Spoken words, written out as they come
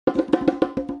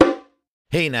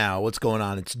Hey now, what's going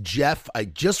on? It's Jeff. I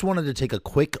just wanted to take a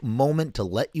quick moment to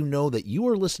let you know that you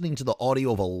are listening to the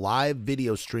audio of a live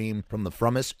video stream from the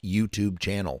Frumus YouTube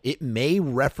channel. It may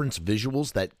reference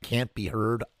visuals that can't be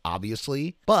heard,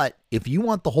 obviously, but if you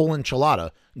want the whole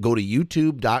enchilada, go to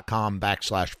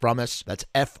youtube.com/Frumus. That's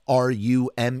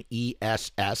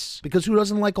Frumess, because who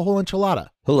doesn't like a whole enchilada?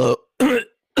 Hello.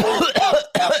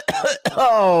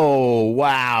 Oh,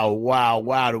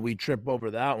 wow. Did we trip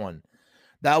over that one?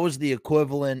 That was the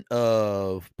equivalent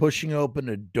of pushing open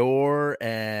a door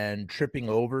and tripping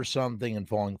over something and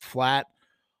falling flat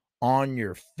on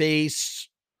your face.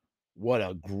 What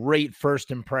a great first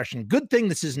impression. Good thing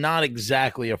this is not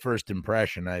exactly a first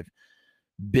impression. I've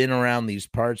been around these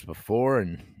parts before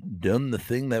and done the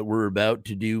thing that we're about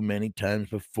to do many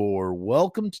times before.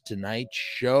 Welcome to tonight's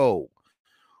show.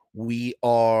 We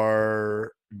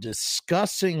are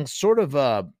discussing sort of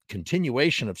a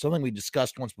continuation of something we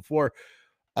discussed once before.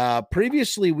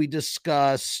 Previously, we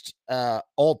discussed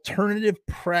Alternative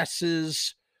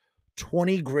Press's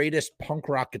 20 greatest punk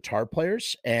rock guitar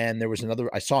players, and there was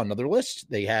I saw another list.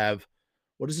 They have,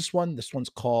 what is this one? This one's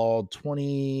called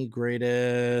 20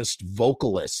 greatest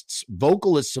vocalists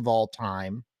of all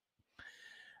time.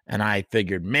 And I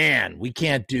figured, man, we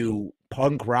can't do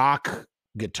punk rock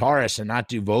guitarists and not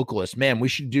do vocalists. Man, we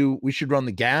should run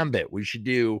the gambit. We should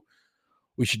do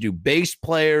bass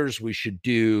players. We should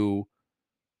do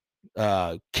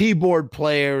keyboard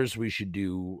players. We should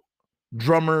do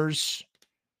drummers.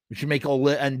 We should make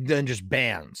and then just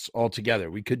bands all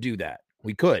together. We could do that.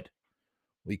 We could.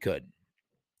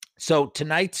 So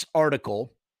tonight's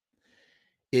article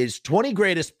is 20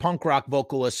 greatest punk rock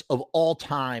vocalists of all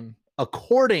time,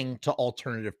 according to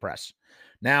Alternative Press.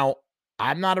 Now,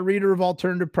 I'm not a reader of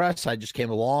Alternative Press. I just came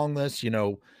along this,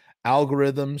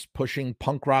 algorithms pushing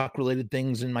punk rock related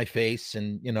things in my face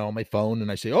and, my phone.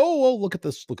 And I say, oh, look at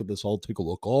this. I'll take a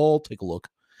look.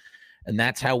 And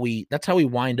that's how we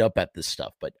wind up at this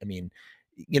stuff. But I mean,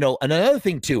 another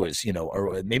thing too is,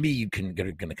 or maybe you going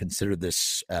to consider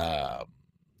this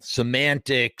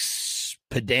semantics,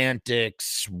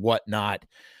 pedantics, whatnot.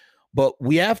 But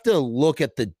we have to look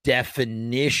at the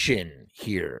definition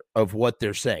here of what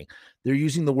they're saying. They're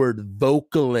using the word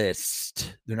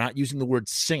vocalist. They're not using the word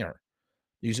singer.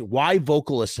 Why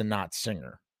vocalist and not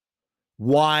singer?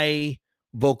 Why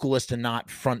vocalist and not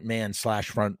front man /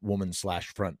 front woman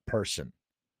 / front person?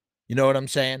 You know what I'm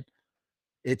saying?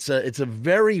 It's a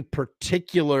very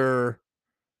particular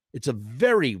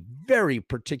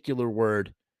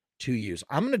word to use.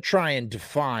 I'm going to try and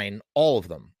define all of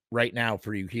them right now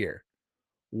for you here.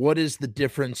 What is the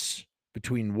difference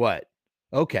between what?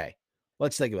 Okay,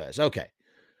 let's think about this. Okay,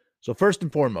 so first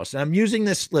and foremost, and I'm using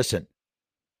this. Listen,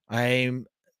 the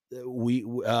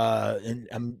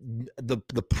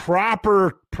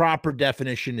proper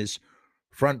definition is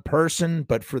front person,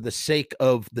 but for the sake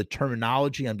of the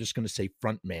terminology, I'm just going to say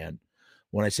front man.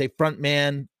 When I say front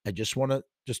man, I just want to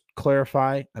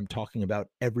clarify. I'm talking about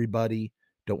everybody.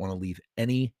 Don't want to leave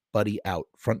anybody out.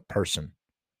 Front person.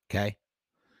 Okay.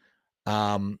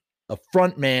 A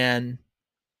front man,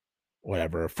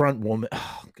 whatever, a front woman.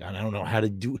 Oh God, I don't know how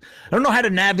to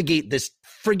navigate this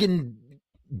friggin'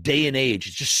 day and age.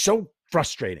 It's just so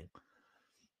frustrating.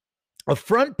 A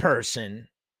front person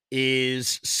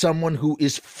is someone who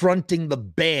is fronting the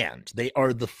band. They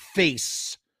are the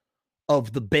face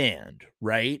of the band,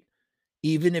 right?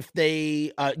 Even if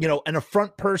they, and a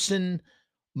front person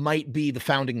might be the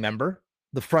founding member.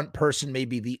 The front person may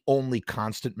be the only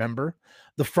constant member.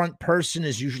 The front person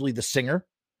is usually the singer.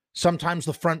 Sometimes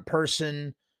the front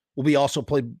person will be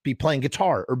playing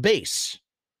guitar or bass.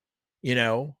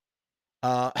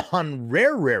 On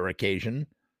rare occasion,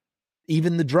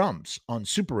 even the drums. On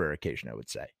super rare occasion, I would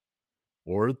say,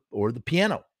 or the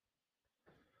piano.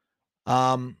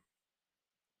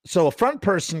 So a front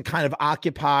person kind of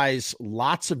occupies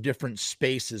lots of different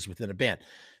spaces within a band.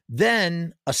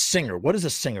 Then a singer. What is a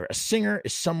singer? A singer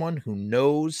is someone who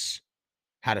knows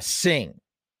how to sing,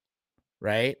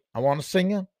 right? I want to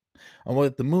sing it. I'm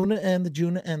with the Moona and the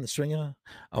Juna and the Stringer.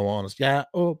 I want to sky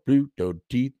or blue, do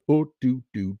teeth or do.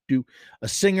 A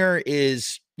singer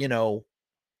is,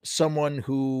 someone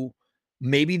who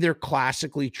maybe they're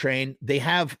classically trained. They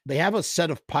have a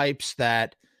set of pipes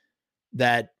that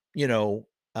they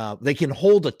can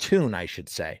hold a tune, I should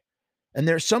say. And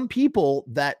there's some people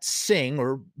that sing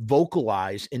or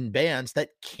vocalize in bands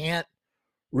that can't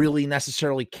really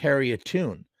necessarily carry a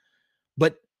tune.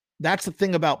 But that's the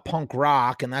thing about punk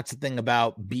rock, and that's the thing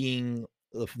about being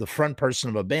the front person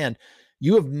of a band.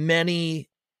 You have many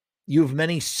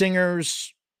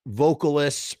singers,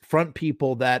 vocalists, front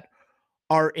people that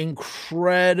are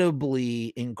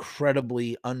incredibly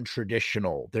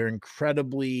untraditional. They're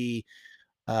incredibly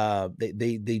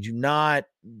they do not,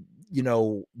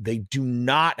 they do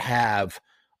not have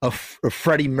a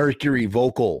Freddie Mercury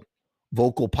vocal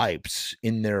pipes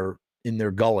in their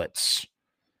gullets.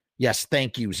 Yes,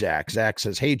 thank you, Zach. Zach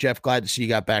says, "Hey Jeff, glad to see you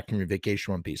got back from your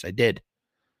vacation one piece." I did.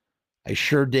 I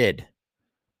sure did.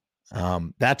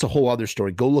 That's a whole other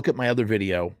story. Go look at my other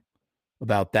video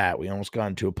about that. We almost got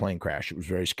into a plane crash. It was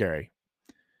very scary.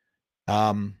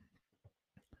 So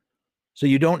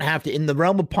you don't have to, in the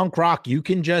realm of punk rock, you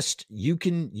can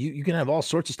have all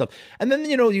sorts of stuff. And then,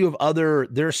 you have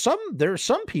there's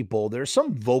some people, there's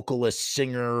some vocalist,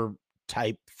 singer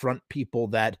type front people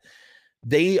that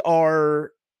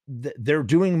they're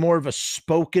doing more of a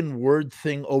spoken word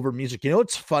thing over music.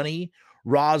 It's funny.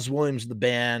 Roz Williams, the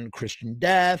band Christian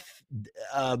Death,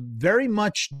 very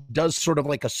much does sort of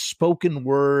like a spoken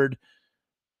word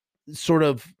sort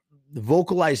of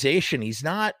vocalization. He's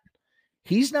not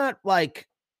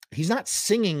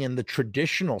singing in the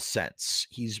traditional sense.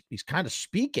 He's kind of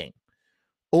speaking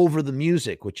over the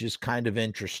music, which is kind of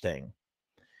interesting.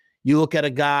 You look at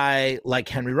a guy like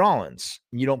Henry Rollins,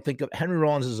 and you don't think of Henry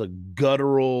Rollins as a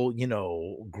guttural,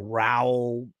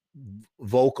 growl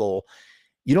vocal.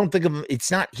 You don't think of him. It's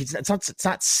not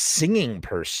singing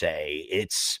per se.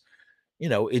 It's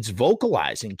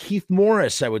vocalizing. Keith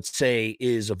Morris, I would say,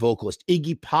 is a vocalist.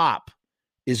 Iggy Pop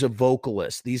is a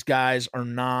vocalist. These guys are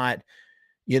not,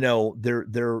 it's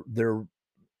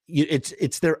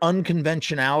their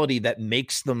unconventionality that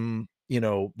makes them,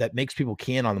 that makes people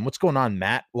keen on them. What's going on,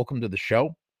 Matt? Welcome to the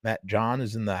show. Matt John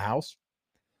is in the house.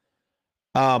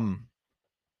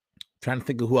 Trying to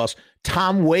think of who else.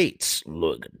 Tom Waits.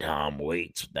 Look at Tom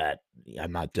Waits. That's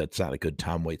not a good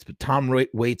Tom Waits, but Tom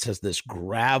Waits has this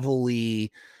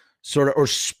gravelly sort of, or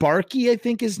Sparky, I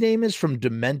think his name is, from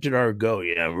Demented Argo.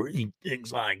 He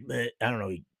things like that. I don't know.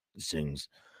 He sings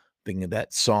thinking of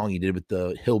that song he did with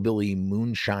the Hillbilly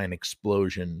Moonshine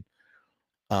Explosion.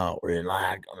 Where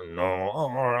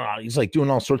he's like doing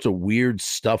all sorts of weird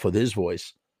stuff with his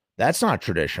voice. That's not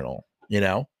traditional,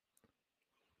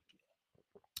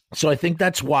 So I think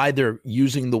that's why they're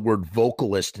using the word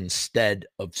vocalist instead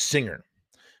of singer,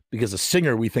 because a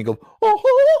singer we think of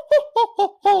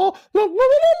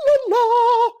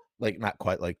like not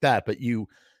quite like that, but you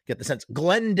get the sense.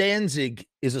 Glenn Danzig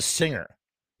is a singer.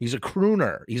 He's a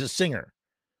crooner. He's a singer.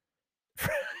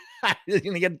 You're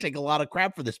going to get to take a lot of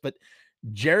crap for this, but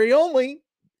Jerry Only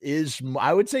is,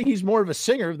 I would say he's more of a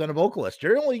singer than a vocalist.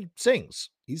 Jerry Only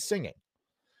sings. He's singing.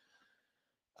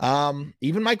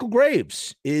 Even Michael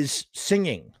Graves is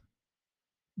singing.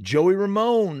 Joey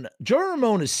Ramone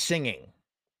is singing.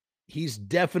 He's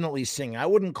definitely singing. I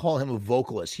wouldn't call him a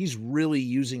vocalist. He's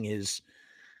really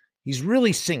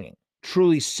singing,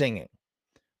 truly singing.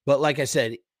 But like I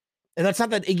said, and that's not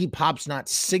that Iggy Pop's not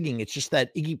singing. It's just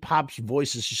that Iggy Pop's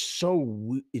voice is just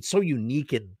it's so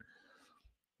unique and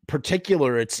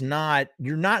particular.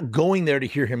 You're not going there to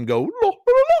hear him go, la,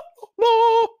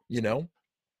 la, la,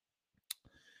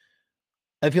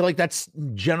 I feel like that's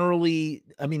generally,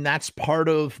 that's part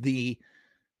of the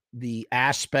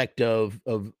aspect of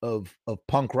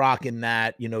punk rock, in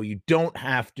that, you don't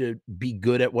have to be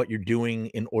good at what you're doing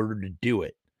in order to do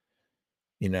it.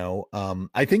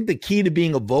 I think the key to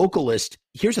being a vocalist,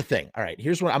 here's the thing. All right,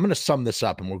 here's what I'm going to sum this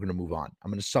up and we're going to move on. I'm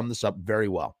going to sum this up very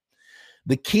well.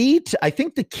 I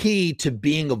think the key to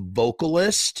being a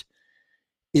vocalist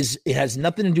is it has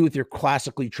nothing to do with your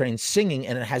classically trained singing,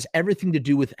 and it has everything to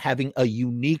do with having a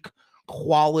unique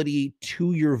quality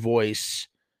to your voice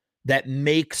that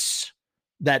makes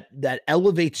that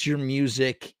elevates your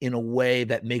music in a way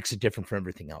that makes it different from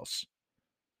everything else.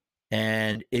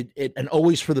 And and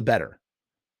always for the better,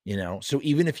 So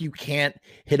even if you can't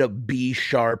hit a B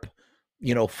sharp,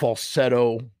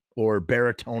 falsetto or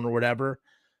baritone or whatever,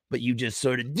 but you just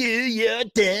sort of do your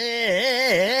thing,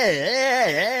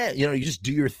 you just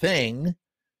do your thing,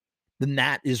 then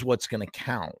that is what's going to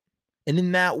count. And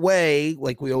in that way,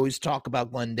 like we always talk about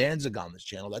Glenn Danzig on this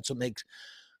channel, that's what makes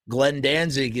Glenn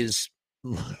Danzig he's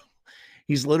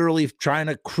literally trying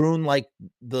to croon like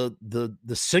the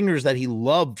singers that he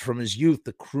loved from his youth,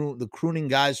 the crooning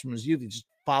guys from his youth. He's just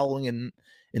following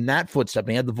in that footstep.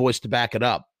 He had the voice to back it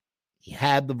up.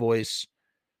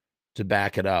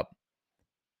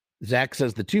 Zach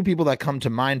says the two people that come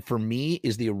to mind for me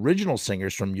is the original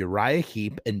singers from Uriah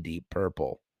Heep and Deep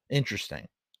Purple. Interesting.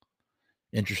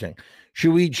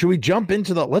 Should we jump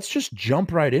into let's just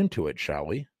jump right into it, shall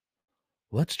we?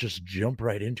 Let's just jump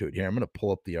right into it. Here, I'm going to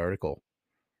pull up the article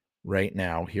right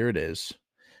now. Here it is.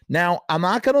 Now, I'm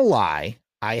not going to lie.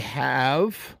 I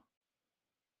have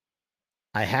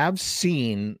I have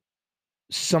seen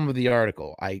some of the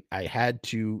article. I had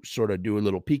to sort of do a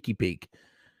little peeky peek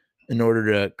in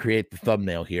order to create the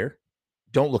thumbnail here.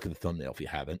 Don't look at the thumbnail if you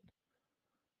haven't.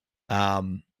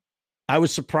 I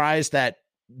was surprised at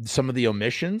some of the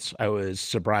omissions. I was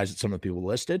surprised at some of the people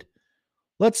listed.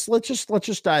 Let's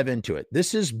just dive into it.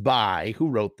 This is by who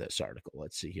wrote this article.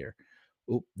 Let's see here.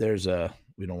 Oop, there's a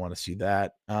we don't want to see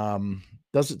that.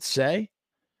 Does it say?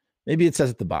 Maybe it says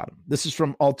at the bottom. This is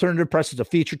from Alternative Press. It's a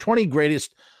feature 20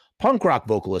 greatest punk rock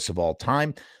vocalists of all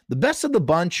time. The best of the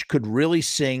bunch could really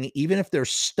sing, even if their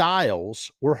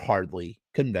styles were hardly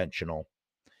conventional.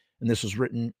 And this was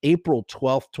written April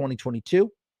 12th,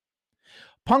 2022.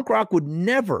 Punk rock would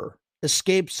never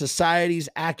escape society's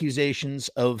accusations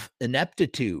of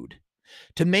ineptitude.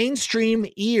 To mainstream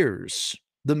ears,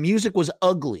 the music was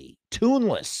ugly,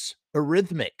 tuneless,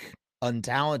 arrhythmic,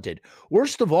 untalented.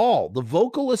 Worst of all, the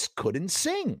vocalists couldn't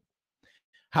sing.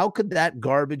 How could that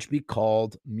garbage be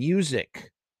called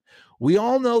music? We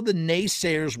all know the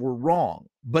naysayers were wrong,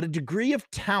 but a degree of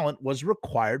talent was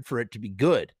required for it to be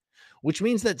good, which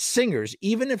means that singers,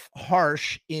 even if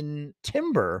harsh in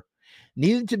timbre,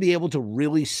 needed to be able to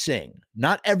really sing.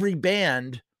 Not every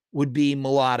band would be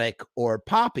melodic or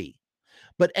poppy,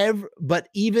 but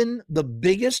even the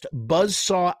biggest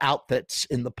buzzsaw outfits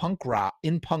in the punk rock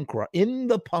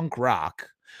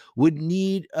would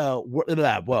need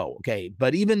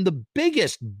but even the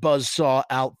biggest buzzsaw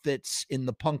outfits in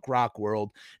the punk rock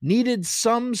world needed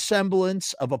some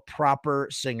semblance of a proper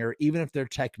singer, even if their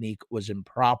technique was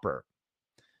improper.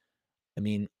 I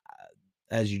mean,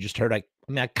 as you just heard, I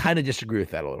kind of disagree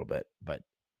with that a little bit, but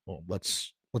well,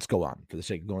 let's go on for the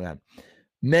sake of going on.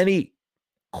 Many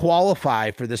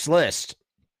qualify for this list.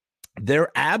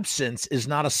 Their absence is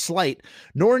not a slight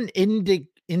nor an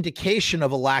indication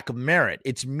of a lack of merit.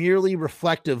 It's merely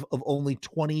reflective of only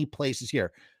 20 places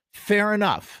here. Fair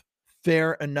enough.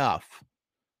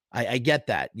 I get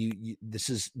that. This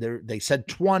is there. They said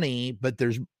 20, but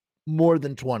there's more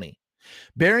than 20.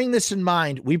 Bearing this in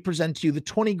mind, we present to you the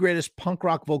 20 greatest punk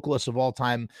rock vocalists of all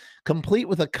time, complete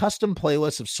with a custom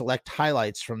playlist of select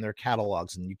highlights from their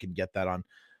catalogs. And you can get that on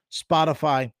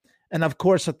Spotify. And of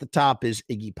course, at the top is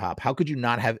Iggy Pop. How could you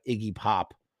not have Iggy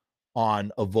Pop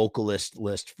on a vocalist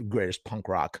list for greatest punk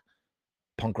rock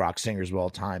singers of all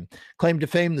time? Claim to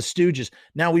fame, the Stooges.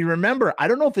 Now we remember, I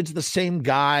don't know if it's the same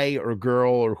guy or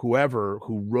girl or whoever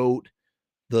who wrote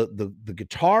the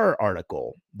guitar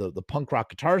article, the punk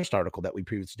rock guitarist article that we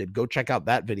previously did. Go check out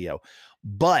that video.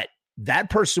 But that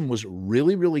person was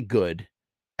really, really good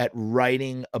at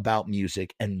writing about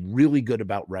music and really good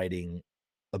about writing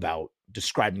about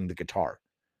describing the guitar.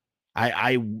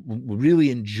 I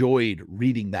really enjoyed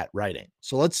reading that writing.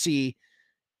 So let's see.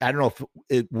 I don't know if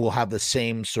it will have the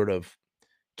same sort of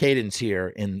cadence here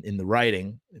in the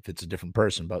writing, if it's a different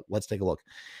person, but let's take a look.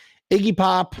 Iggy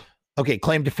Pop. Okay,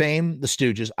 claim to fame, the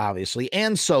Stooges, obviously,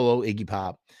 and solo Iggy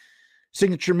Pop.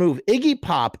 Signature move. Iggy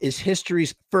Pop is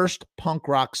history's first punk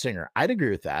rock singer. I'd agree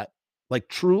with that. Like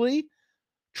truly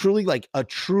like a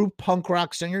true punk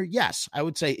rock singer. Yes, I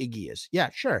would say Iggy is. Yeah,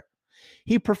 sure.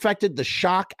 He perfected the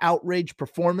shock, outrage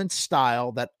performance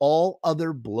style that all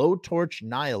other blowtorch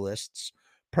nihilists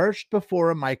perched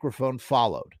before a microphone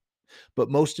followed.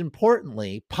 But most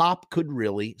importantly, Pop could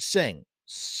really sing,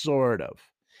 sort of.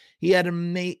 He had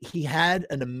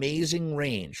an amazing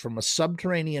range from a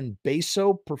subterranean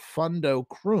basso profundo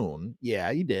croon.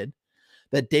 Yeah, he did.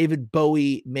 That David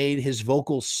Bowie made his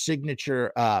vocal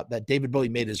signature. To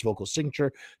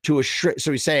a shriek.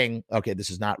 So he's saying, okay, this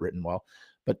is not written well,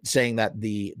 but saying that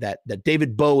that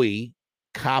David Bowie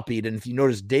copied. And if you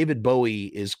notice, David Bowie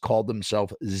is called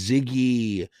himself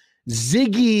Ziggy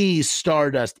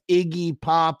Stardust, Iggy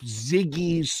Pop,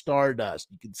 Ziggy Stardust.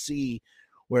 You can see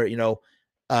where,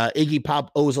 Iggy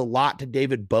Pop owes a lot to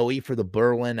David Bowie for the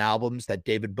Berlin albums that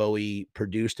David Bowie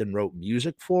produced and wrote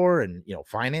music for and,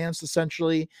 financed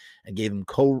essentially and gave him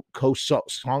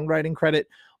co-songwriting credit.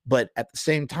 But at the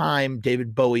same time,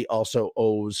 David Bowie also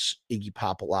owes Iggy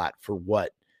Pop a lot for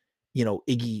what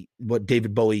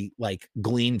David Bowie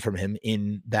gleaned from him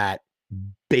in that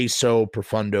basso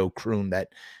profundo croon that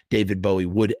David Bowie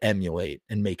would emulate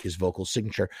and make his vocal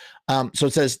signature. So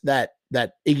it says that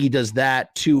Iggy does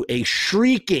that to a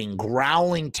shrieking,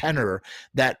 growling tenor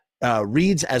that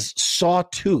reads as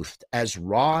sawtoothed as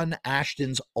Ron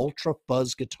Ashton's Ultra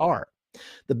Fuzz guitar.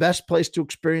 The best place to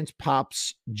experience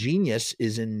Pop's genius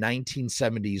is in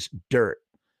 1970s Dirt.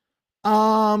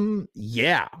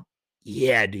 Yeah,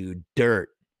 dude, Dirt.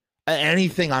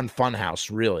 Anything on Funhouse,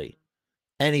 really.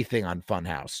 Anything on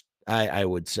Funhouse, I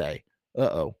would say.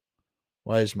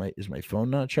 Why is my phone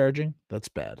not charging? That's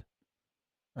bad.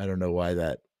 I don't know why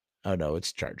that Oh no,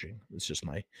 it's charging. It's just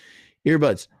my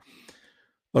earbuds.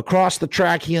 Across the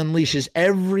track, he unleashes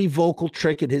every vocal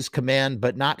trick at his command,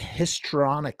 but not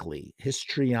histrionically.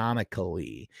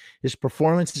 His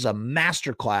performance is a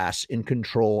masterclass in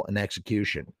control and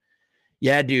execution.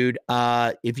 Yeah, dude.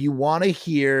 If you want to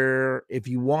hear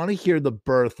the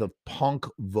birth of punk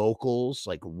vocals,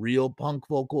 like real punk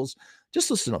vocals, just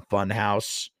listen to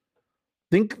Funhouse.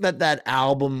 Think that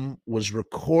album was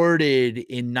recorded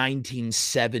in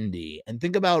 1970, and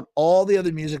think about all the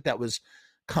other music that was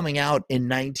coming out in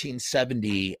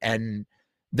 1970, and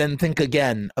then think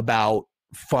again about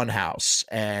Funhouse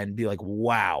and be like,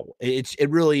 wow, it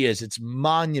really is. It's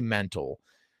monumental.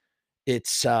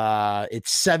 It's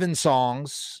 7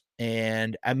 songs,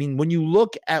 and I mean, when you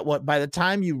look at by the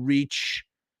time you reach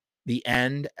the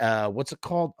end, what's it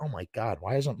called? Oh my god,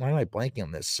 why am I blanking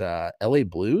on this? LA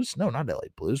Blues? No, not LA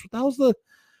Blues. What the hell's the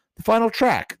final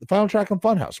track? The final track on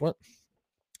Funhouse. What?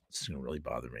 This is gonna really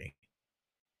bother me.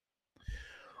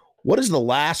 What is the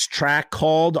last track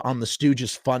called on the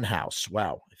Stooges' Funhouse?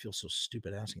 Wow, I feel so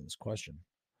stupid asking this question.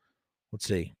 Let's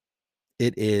see.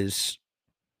 It is.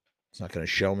 It's not going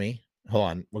to show me. Hold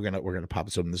on. We're gonna pop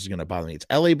this open. This is gonna bother me. It's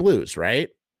LA Blues, right?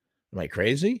 Am I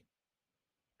crazy?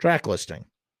 Track listing.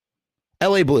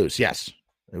 LA Blues. Yes,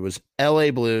 it was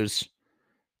LA Blues.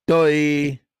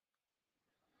 Doi.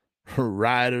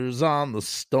 Riders on the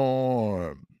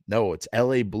Storm. No, it's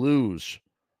LA Blues.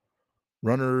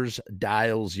 Runners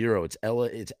Dial Zero. It's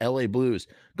LA Blues.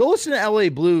 Go listen to LA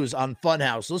Blues on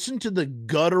Funhouse. Listen to the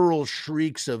guttural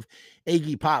shrieks of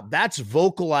Iggy Pop. That's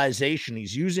vocalization.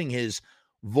 He's using his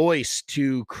voice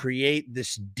to create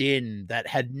this din that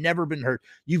had never been heard.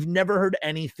 You've never heard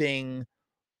anything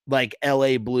like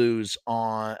LA Blues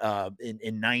on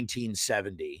in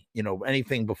 1970. You know,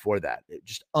 anything before that.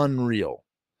 Just unreal.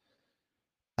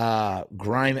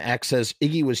 Grime X says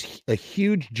Iggy was a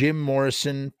huge Jim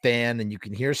Morrison fan, and you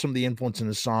can hear some of the influence in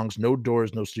his songs. No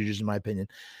Doors, no Stooges, in my opinion.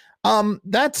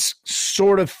 That's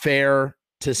sort of fair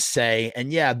to say.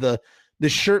 And yeah, the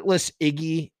shirtless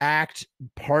Iggy act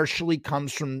partially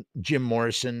comes from Jim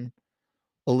Morrison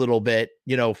a little bit.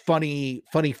 You know, funny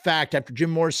fact, after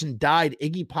Jim Morrison died,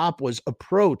 Iggy Pop was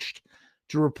approached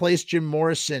to replace Jim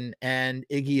Morrison, and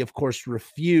Iggy, of course,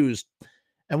 refused.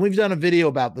 And we've done a video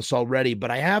about this already, but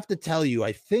I have to tell you,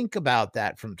 I think about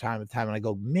that from time to time, and I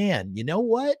go, man, you know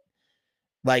what?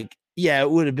 Like, yeah, it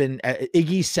would have been,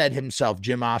 Iggy said himself,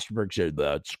 Jim Osterberg said,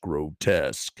 that's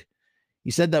grotesque.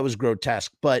 He said that was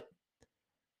grotesque, but,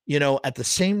 you know, at the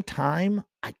same time,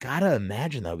 I gotta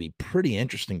imagine that would be pretty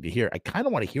interesting to hear. I kind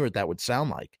of want to hear what that would sound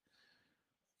like.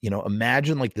 You know,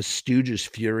 imagine like the Stooges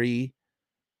Fury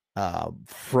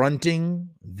fronting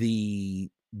the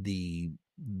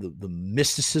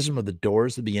mysticism of the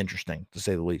Doors. Would be interesting, to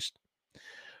say the least.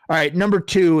 All right, number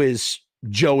 2 is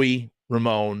Joey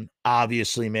Ramone.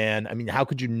 Obviously, man. I mean, how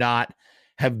could you not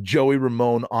have Joey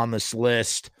Ramone on this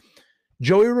list?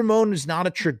 Joey Ramone is not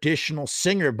a traditional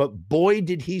singer, but boy,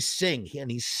 did he sing. And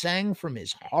he sang from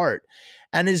his heart.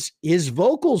 And his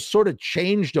vocals sort of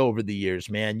changed over the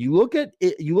years, man. You look at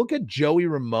Joey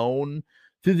Ramone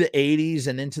through the 80s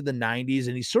and into the 90s,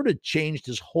 and he sort of changed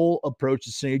his whole approach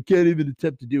to singing. I can't even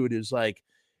attempt to do it. It was like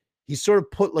he sort of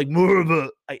put like more of a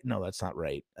no, that's not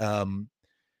right.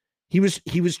 He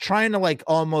was trying to like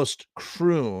almost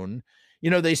croon. You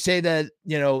know, they say that,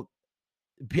 you know,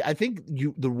 I think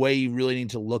the way you really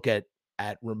need to look at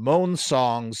Ramone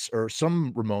songs, or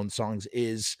some Ramone songs,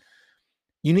 is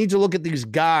you need to look at these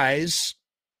guys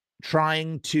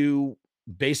trying to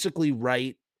basically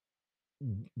write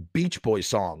Beach Boy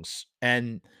songs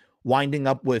and winding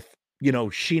up with, you know,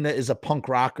 Sheena is a punk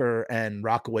rocker and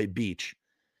Rockaway Beach.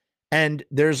 And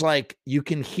there's like, you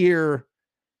can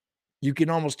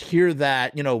almost hear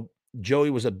that, you know, Joey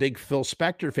was a big Phil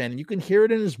Spector fan, and you can hear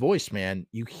it in his voice, man.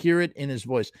 You hear it in his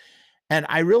voice. And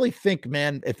I really think,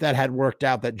 man, if that had worked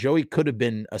out, that Joey could have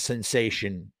been a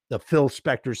sensation, the Phil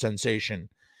Spector sensation.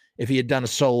 If he had done a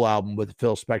solo album with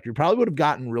Phil Spector, he probably would have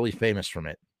gotten really famous from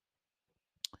it.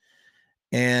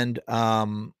 And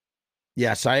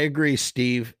yes, I agree,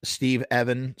 Stephen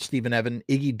Evan.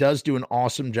 Iggy does do an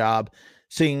awesome job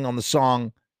singing on the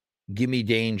song Gimme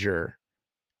Danger.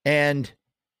 And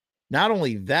not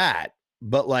only that,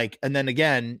 but like, and then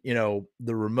again, you know,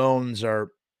 the Ramones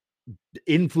are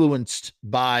influenced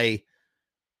by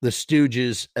the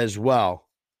Stooges as well.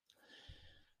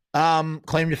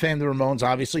 Claim to fame, the Ramones,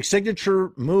 obviously.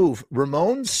 Signature move.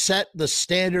 Ramones set the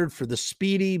standard for the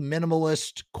speedy,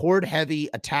 minimalist, chord-heavy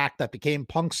attack that became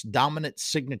Punk's dominant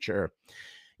signature.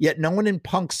 Yet no one in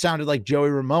Punk sounded like Joey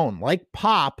Ramone. Like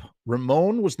Pop,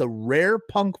 Ramone was the rare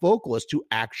Punk vocalist who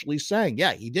actually sang.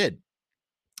 Yeah, he did.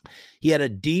 He had a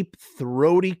deep,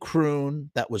 throaty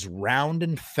croon that was round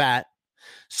and fat,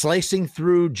 slicing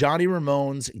through Johnny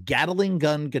Ramone's Gatling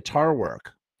gun guitar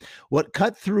work. What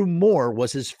cut through more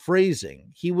was his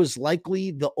phrasing. He was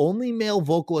likely the only male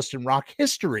vocalist in rock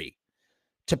history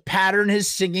to pattern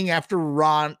his singing after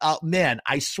Ron. Man,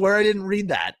 I swear I didn't read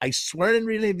that. I swear I didn't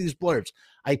read any of these blurbs.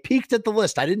 I peeked at the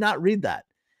list. I did not read that.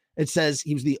 It says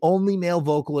he was the only male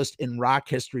vocalist in rock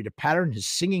history to pattern his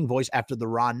singing voice after the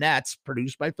Ronettes,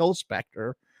 produced by Phil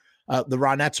Spector. The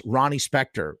Ronettes, Ronnie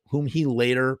Spector, whom he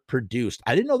later produced.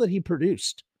 I didn't know that he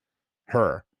produced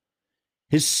her.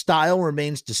 His style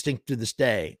remains distinct to this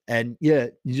day. And yeah,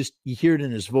 you hear it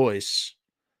in his voice.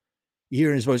 You hear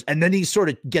it in his voice. And then he sort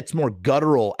of gets more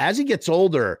guttural. As he gets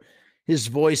older, his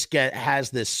voice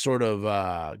has this sort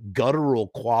of guttural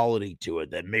quality to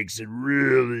it that makes it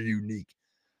really unique.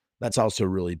 That's also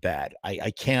really bad.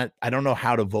 I don't know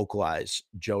how to vocalize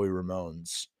Joey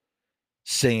Ramone's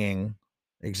singing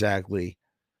exactly.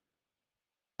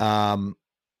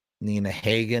 Nina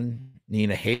Hagen.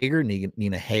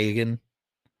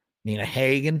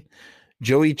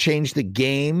 Joey changed the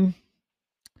game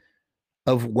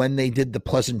of when they did the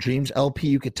Pleasant Dreams LP.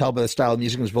 You could tell by the style of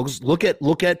music and his vocals.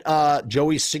 Look at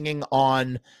Joey singing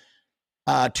on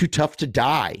Too Tough to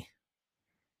Die,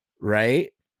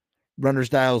 right? Runner's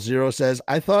Dial Zero says,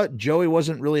 I thought Joey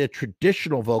wasn't really a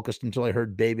traditional vocalist until I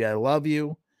heard Baby I Love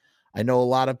You. I know a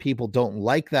lot of people don't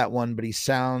like that one, but he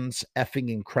sounds effing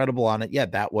incredible on it. Yeah,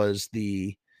 that was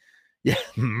the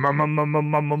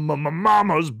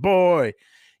Mama's Boy.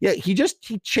 Yeah, he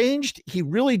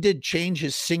really did change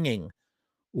his singing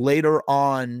later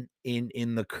on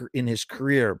in his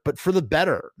career, but for the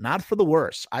better, not for the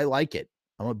worse. I like it.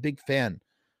 I'm a big fan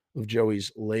of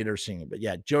Joey's later singing. But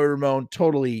yeah, Joey Ramone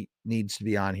totally needs to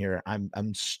be on here.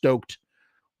 I'm stoked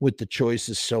with the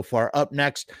choices so far. Up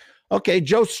next, okay,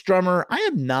 Joe Strummer. I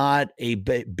am not a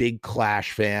big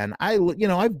Clash fan.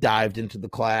 I've dived into the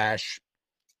Clash.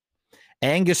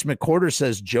 Angus McCorder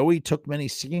says Joey took many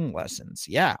singing lessons.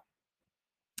 Yeah.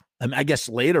 I guess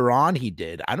later on he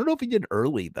did. I don't know if he did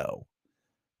early though.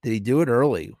 Did he do it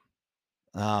early?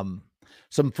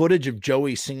 Some footage of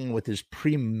Joey singing with his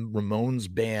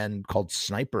pre-Ramones band called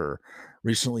Sniper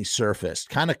recently surfaced.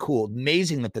 Kind of cool.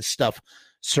 Amazing that this stuff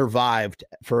survived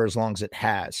for as long as it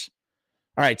has.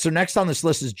 All right, so next on this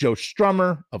list is Joe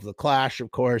Strummer of The Clash,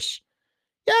 of course.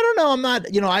 Yeah, I don't know. I'm not,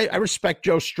 I respect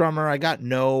Joe Strummer. I got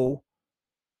no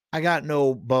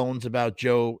bones about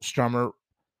Joe Strummer.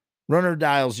 Runner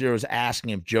Dial Zero is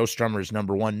asking if Joe Strummer is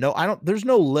number one. No, I don't. There's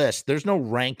no list. There's no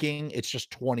ranking. It's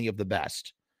just 20 of the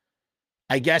best.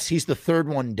 I guess he's the third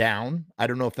one down. I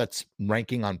don't know if that's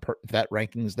ranking if that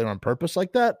ranking is there on purpose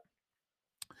like that.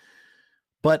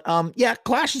 But yeah,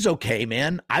 Clash is okay,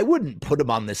 man. I wouldn't put him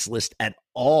on this list at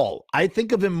all. I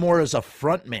think of him more as a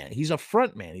front man. He's a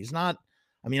front man. He's not.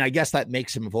 I mean, I guess that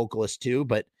makes him a vocalist too.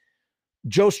 But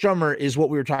Joe Strummer is what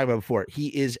we were talking about before.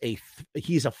 He's a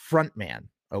front man.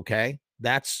 Okay,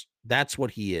 that's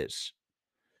what he is.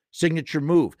 Signature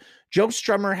move. Joe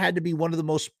Strummer had to be one of the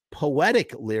most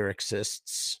poetic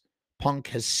lyricists punk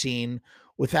has seen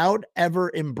without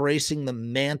ever embracing the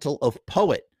mantle of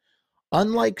poet,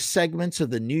 unlike segments of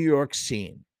the New York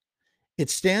scene. It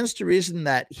stands to reason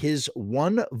that his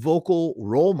one vocal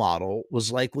role model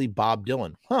was likely Bob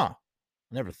Dylan. I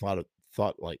never thought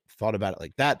about it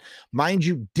like that. Mind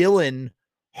you, Dylan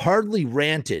hardly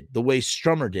ranted the way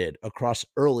Strummer did across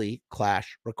early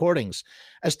Clash recordings.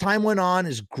 As time went on,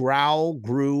 his growl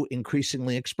grew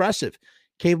increasingly expressive,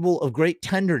 capable of great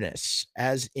tenderness,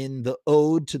 as in the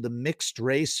ode to the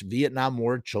mixed-race Vietnam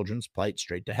War children's plight,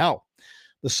 Straight to Hell.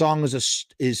 The song is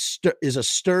a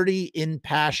sturdy in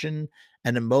passion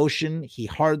and emotion he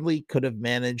hardly could have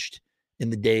managed in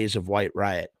the days of White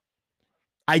Riot.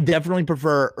 I definitely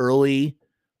prefer early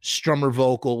Strummer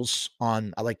vocals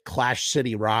on like Clash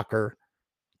City Rockers,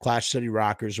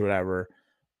 whatever,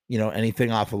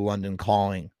 anything off of London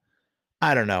Calling.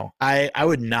 I don't know. I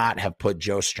would not have put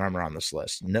Joe Strummer on this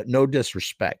list. No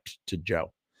disrespect to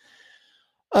Joe.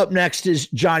 Up next is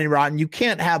Johnny Rotten. You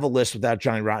can't have a list without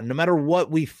Johnny Rotten, no matter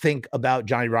what we think about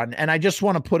Johnny Rotten. And I just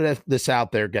want to put this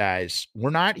out there, guys.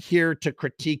 We're not here to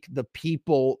critique the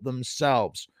people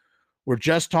themselves. We're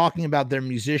just talking about their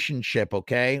musicianship,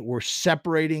 okay? We're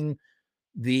separating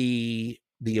the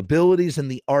abilities and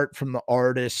the art from the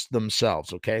artists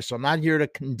themselves, okay? So I'm not here to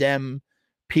condemn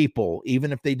people,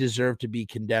 even if they deserve to be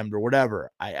condemned or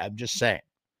whatever. I'm just saying.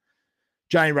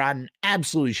 Johnny Rotten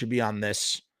absolutely should be on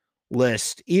this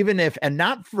list, even if, and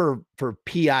not for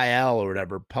PIL or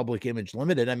whatever, Public Image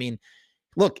Limited. I mean,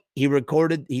 look, he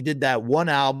did that one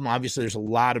album. Obviously, there's a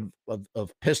lot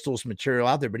of Pistols material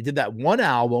out there, but he did that one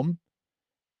album.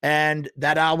 And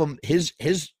that album, his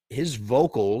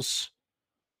vocals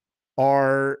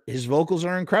are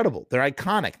incredible. They're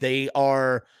iconic. They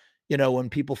are, when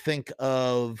people think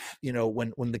of,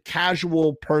 when the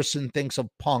casual person thinks of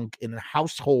punk in a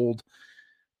household,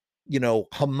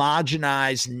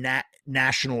 homogenized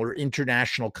national or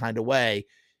international kind of way,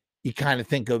 you kind of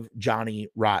think of Johnny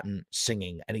Rotten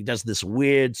singing. And he does this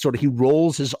weird sort of, he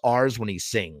rolls his R's when he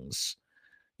sings.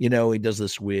 He does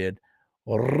this weird,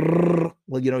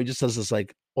 he just does this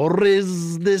like, or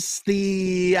is this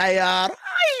the IRI?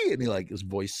 And he like his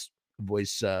voice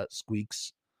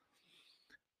squeaks.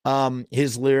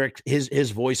 His lyric,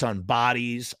 his voice on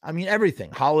Bodies. I mean,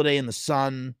 everything. Holiday in the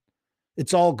Sun.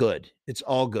 It's all good. It's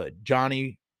all good.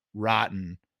 Johnny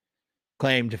Rotten,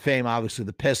 claim to fame, obviously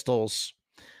the Pistols.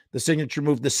 The signature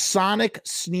move, the sonic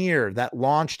sneer that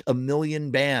launched a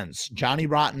million bands. Johnny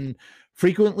Rotten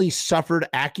frequently suffered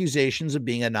accusations of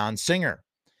being a non-singer.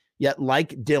 Yet, like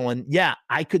Dylan, yeah,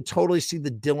 I could totally see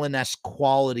the Dylan-esque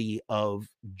quality of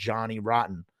Johnny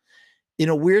Rotten. In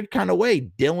a weird kind of way,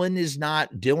 Dylan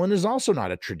is also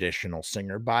not a traditional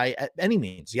singer by any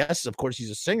means. Yes, of course,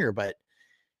 he's a singer, but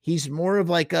he's more of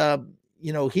like a,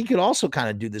 he could also kind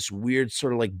of do this weird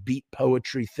sort of like beat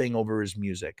poetry thing over his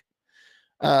music.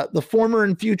 The former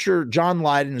and future John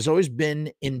Lydon has always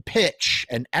been in pitch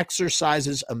and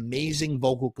exercises amazing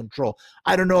vocal control.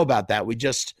 I don't know about that. We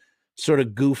just sort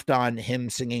of goofed on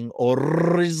him singing,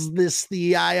 or is this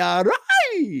the IRA?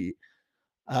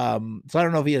 So I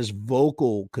don't know if he has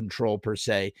vocal control per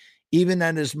se, even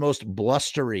at his most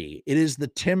blustery. It is the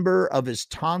timbre of his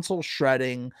tonsil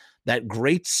shredding that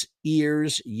grates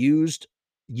ears used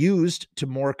to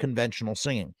more conventional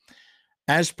singing.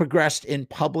 As progressed in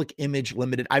Public Image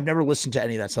Limited, I've never listened to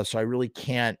any of that stuff, so I really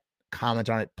can't comment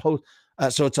on it.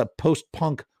 So it's a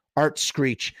post-punk art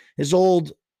screech. His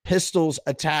old Pistols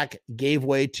attack gave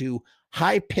way to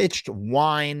high-pitched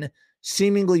whine,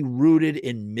 seemingly rooted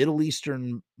in Middle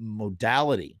Eastern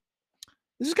modality.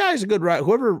 This guy's a good writer.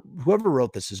 Whoever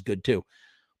wrote this is good too.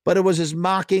 But it was his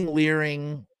mocking,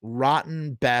 leering,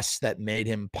 rotten best that made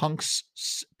him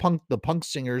the punk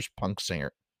singer's punk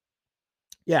singer.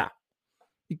 Yeah.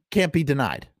 It can't be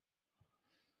denied.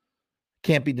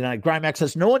 Can't be denied. Grimex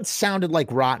says, no one sounded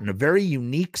like Rotten, a very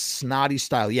unique, snotty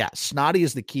style. Yeah, snotty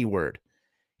is the key word.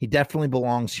 He definitely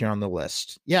belongs here on the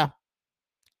list. Yeah.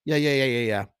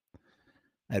 I'd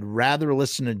rather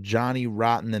listen to Johnny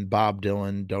Rotten than Bob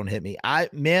Dylan. Don't hit me. I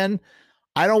don't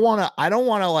want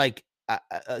to like,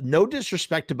 no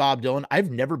disrespect to Bob Dylan.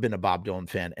 I've never been a Bob Dylan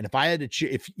fan. And if I had to choose,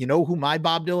 if you know who my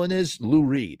Bob Dylan is, Lou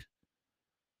Reed.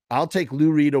 I'll take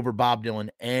Lou Reed over Bob Dylan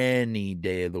any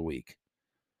day of the week.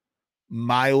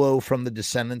 Milo from the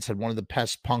Descendants had one of the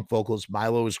best punk vocals.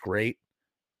 Milo is great.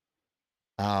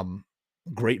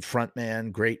 Great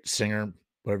frontman, great singer,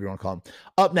 whatever you want to call him.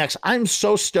 Up next, I'm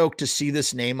so stoked to see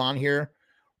this name on here.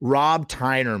 Rob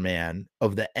Tyner, man,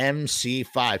 of the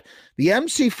MC5. The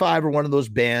MC5 are one of those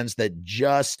bands that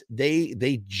just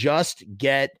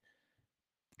get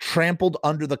trampled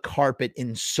under the carpet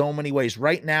in so many ways.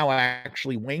 Right now,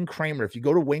 actually, Wayne Kramer, if you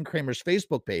go to Wayne Kramer's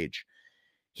Facebook page,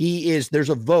 there's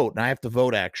a vote, and I have to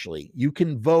vote, actually. You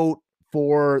can vote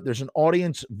there's an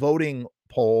audience voting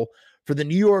poll for the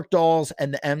New York Dolls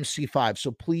and the MC5.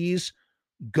 So please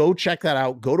go check that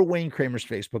out. Go to Wayne Kramer's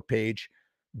Facebook page.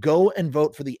 Go and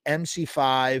vote for the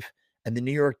MC5 and the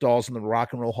New York Dolls in the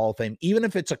Rock and Roll Hall of Fame. Even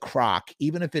if it's a crock,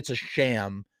 even if it's a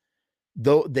sham,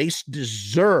 though they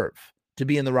deserve to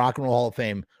be in the Rock and Roll Hall of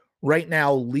Fame. Right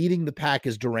now, leading the pack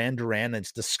is Duran Duran, and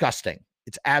it's disgusting.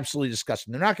 It's absolutely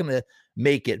disgusting. They're not going to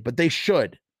make it, but they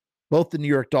should. Both the New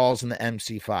York Dolls and the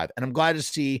MC5. And I'm glad to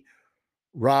see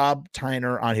Rob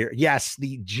Tyner on here. Yes,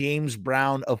 the James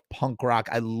Brown of punk rock.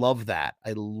 I love that.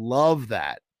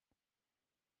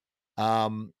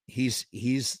 He's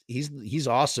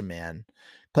awesome, man.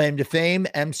 Claim to fame,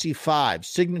 MC5,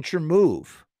 signature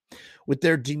move. With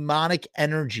their demonic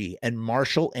energy and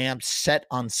Marshall amps set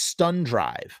on stun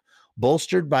drive,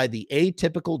 bolstered by the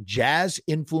atypical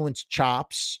jazz-influenced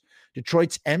chops,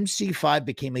 Detroit's MC5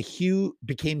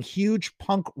 became huge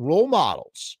punk role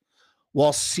models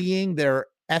while seeing their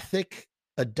ethic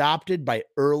adopted by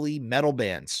early metal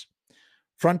bands.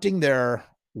 Fronting their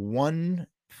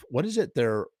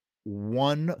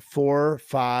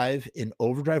 145 in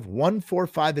overdrive.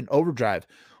 145 in overdrive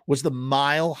was the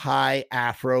mile high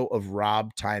afro of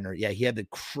Rob Tyner. Yeah, he had the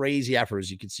crazy afro, as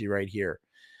you can see right here.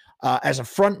 As a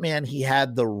frontman, he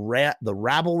had the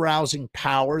rabble-rousing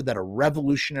power that a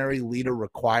revolutionary leader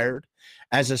required.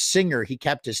 As a singer, he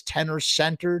kept his tenor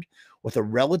centered with a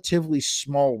relatively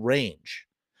small range.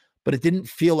 but it didn't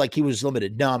feel like he was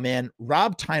limited. No, man,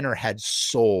 Rob Tyner had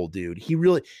soul, dude. He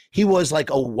was like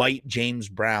a white James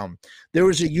Brown. There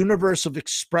was a universe of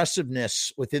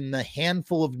expressiveness within the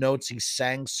handful of notes he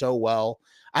sang so well.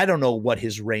 I don't know what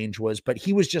his range was, but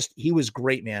he was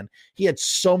great, man. He had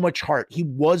so much heart. He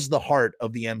was the heart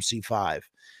of the MC5.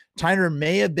 Tyner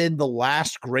may have been the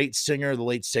last great singer of the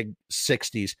late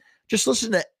 60s. Just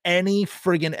listen to any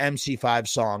friggin' MC5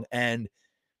 song, and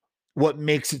what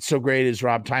makes it so great is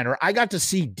Rob Tyner. I got to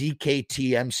see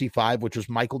DKT MC5, which was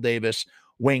Michael Davis,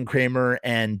 Wayne Kramer,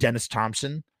 and Dennis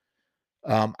Thompson.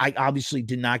 I obviously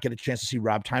did not get a chance to see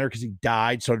Rob Tyner because he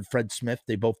died. So did Fred Smith.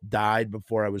 They both died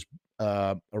before I was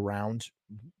around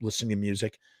listening to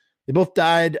music. They both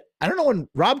died. I don't know when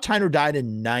Rob Tyner died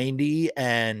in 90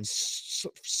 and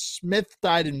Smith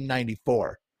died in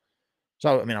 94.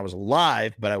 So, I mean, I was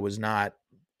alive, but I was not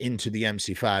into the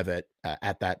MC5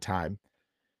 at that time.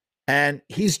 And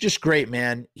he's just great,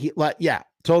 man. Yeah,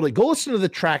 totally. Go listen to the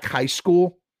track High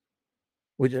School,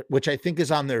 which I think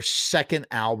is on their second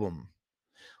album.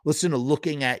 Listen to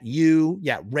Looking at You.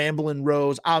 Yeah, Ramblin'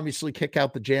 Rose. Obviously, kick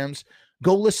out the jams.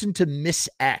 Go listen to Miss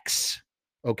X,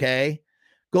 okay?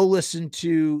 Go listen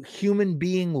to Human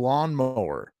Being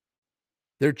Lawnmower.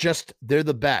 They're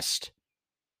the best.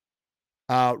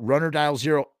 Runner Dial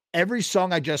Zero. Every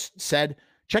song I just said,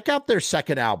 check out their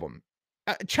second album.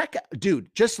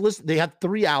 Just listen. They have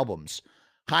 3 albums.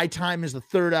 High Time is the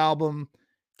third album.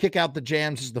 Kick Out the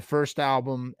Jams is the first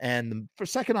album. And the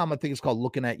second album, I think it's called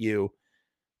Looking at You.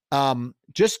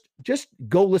 Just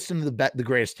go listen to the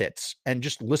greatest hits and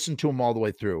just listen to them all the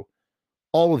way through.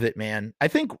 All of it, man. I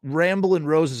think Ramblin'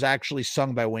 Rose is actually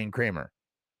sung by Wayne Kramer.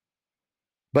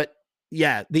 But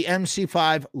yeah, the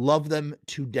MC5, love them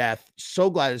to death. So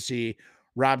glad to see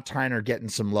Rob Tyner getting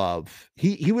some love.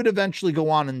 He would eventually go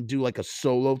on and do like a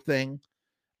solo thing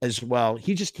as well.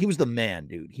 He was the man,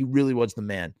 dude. He really was the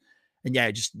man. And yeah,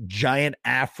 just giant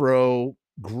afro,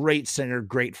 great singer,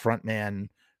 great frontman,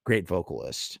 great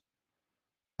vocalist.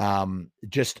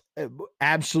 Just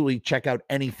absolutely check out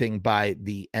anything by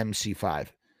the MC5.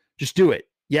 Just do it.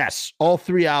 Yes, all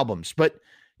 3 albums. But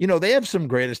they have some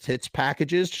greatest hits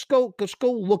packages. Just go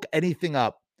look anything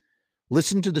up.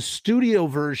 Listen to the studio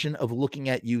version of Looking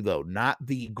at You, though, not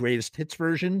the greatest hits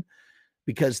version,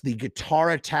 because the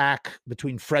guitar attack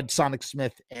between Fred Sonic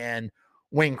Smith and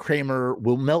Wayne Kramer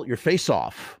will melt your face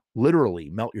off, literally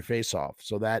melt your face off.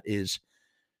 So that is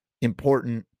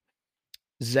important.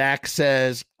 Zach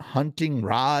says, Hunting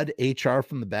Rod, HR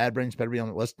from the Bad Brains better be on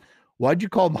the list. Why'd you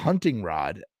call him Hunting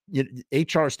Rod?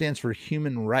 HR stands for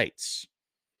human rights.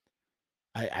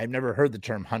 I've never heard the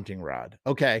term Hunting Rod.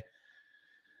 Okay.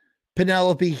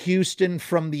 Penelope Houston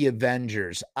from the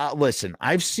Avengers. Listen,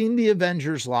 I've seen the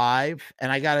Avengers live,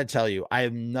 and I got to tell you, I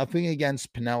have nothing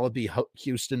against Penelope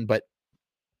Houston, but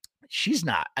she's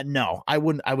not. No, I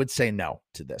would say no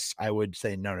to this. I would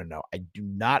say no. I do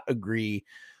not agree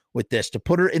with this. To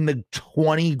put her in the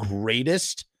 20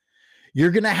 greatest,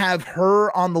 you're going to have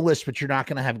her on the list, but you're not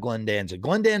going to have Glenn Danzig.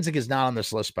 Glenn Danzig is not on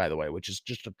this list, by the way, which is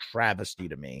just a travesty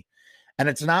to me. And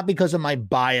it's not because of my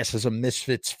bias as a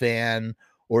Misfits fan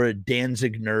or a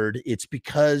Danzig nerd. It's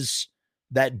because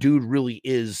that dude really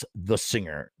is the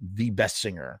singer, the best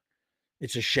singer.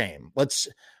 It's a shame.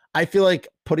 I feel like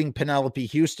putting Penelope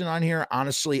Houston on here,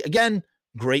 honestly, again,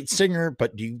 great singer,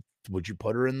 but would you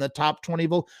put her in the top 20?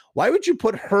 Why would you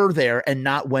put her there and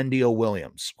not Wendy O.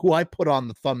 Williams, who I put on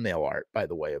the thumbnail art, by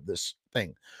the way, of this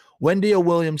thing? Wendy O.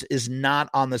 Williams is not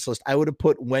on this list. I would have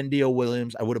put Wendy O.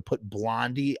 Williams. I would have put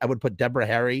Blondie. I would put Deborah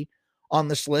Harry on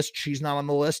this list. She's not on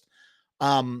the list.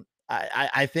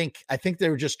 I think they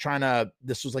were just trying to,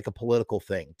 this was like a political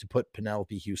thing to put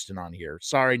Penelope Houston on here.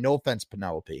 Sorry, no offense,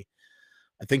 Penelope.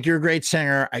 I think you're a great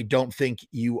singer. I don't think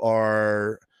you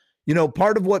are,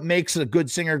 part of what makes a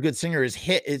good singer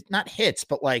is not hits,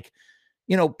 but like,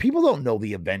 people don't know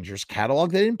the Avengers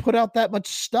catalog. They didn't put out that much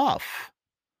stuff,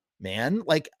 man.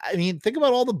 Like, I mean, think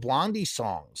about all the Blondie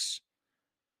songs.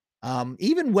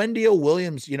 Even Wendy O.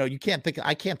 Williams, I can't think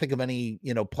of any,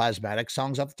 Plasmatic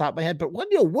songs off the top of my head, but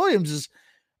Wendy O. Williams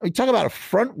talk about a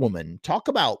front woman, talk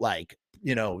about like,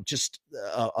 just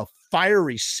a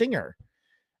fiery singer,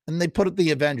 and they put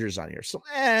the Avengers on here. So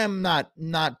I'm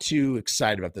not too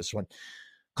excited about this one.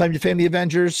 Claim to fame, the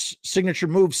Avengers, signature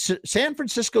move. San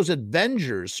Francisco's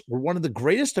Avengers were one of the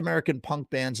greatest American punk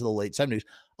bands of the late 70s.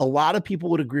 A lot of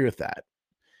people would agree with that.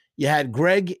 You had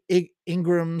Greg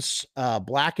Ingram's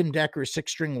Black & Decker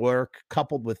 6-string work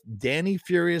coupled with Danny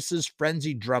Furious's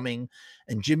frenzied drumming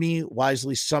and Jimmy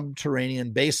Wisely's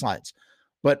subterranean bass lines.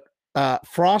 But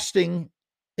frosting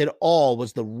it all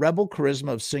was the rebel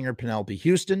charisma of singer Penelope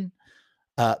Houston.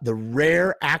 the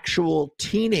rare actual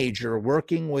teenager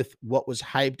working with what was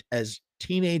hyped as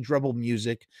teenage rebel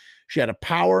music. She had a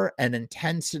power and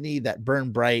intensity that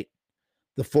burned bright.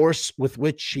 The force with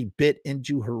which she bit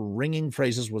into her ringing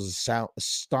phrases was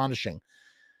astonishing.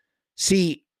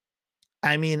 See,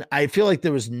 I mean, I feel like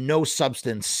there was no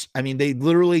substance. I mean, they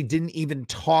literally didn't even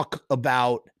talk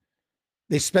about,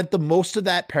 they spent the most of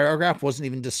that paragraph wasn't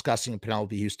even discussing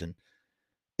Penelope Houston.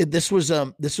 This was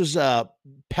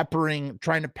peppering,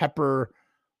 trying to pepper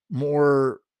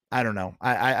more. I don't know.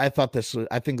 I thought this was,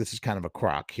 I think this is kind of a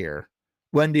crock here.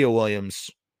 Wendy O. Williams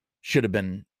should have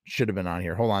been on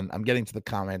here. Hold on. I'm getting to the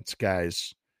comments,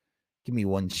 guys. Give me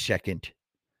 1 second.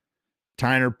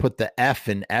 Tyner put the F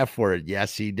in F word.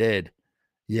 Yes, he did.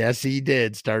 Yes, he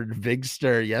did. Started a big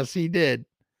stir. Yes, he did.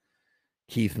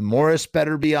 Keith Morris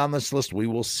better be on this list. We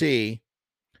will see.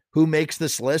 Who makes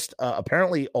this list?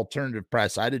 Apparently, Alternative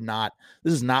Press. I did not.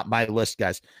 This is not my list,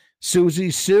 guys.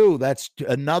 Susie Sue. That's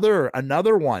another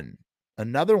one.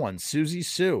 Another one. Susie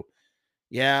Sue.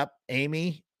 Yeah,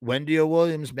 Amy. Wendy O.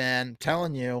 Williams, man.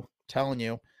 Telling you.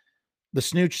 The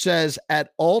Snooch says, at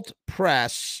Alt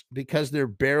Press, because they're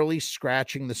barely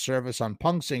scratching the surface on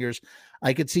punk singers,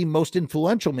 I could see most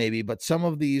influential maybe, but some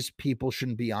of these people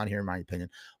shouldn't be on here, in my opinion.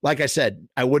 Like I said,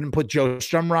 I wouldn't put Joe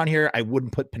Strummer on here. I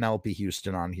wouldn't put Penelope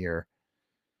Houston on here.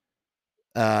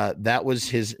 That was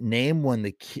his name when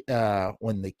he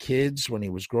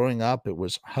was growing up. It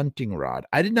was Hunting Rod.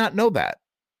 I did not know that.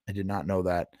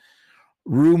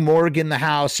 Rue Morgan, the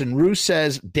house, and Rue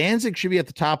says Danzig should be at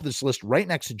the top of this list right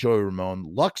next to Joey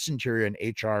Ramone. Lux Interior and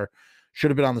HR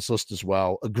should have been on this list as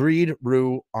well. Agreed,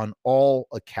 Rue, on all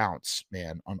accounts,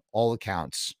 man, on all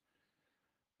accounts.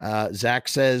 Zach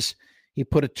says he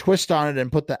put a twist on it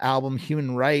and put the album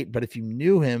Human Right, but if you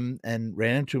knew him and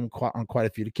ran into him on quite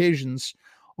a few occasions,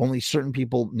 only certain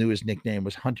people knew his nickname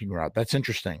was Hunting Rod. That's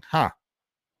interesting, huh?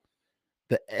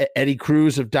 The Eddie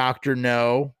Cruz of Dr.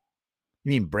 No.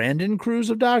 You mean Brandon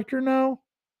Cruz of Dr. No?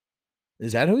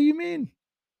 Is that who you mean?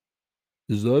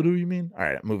 All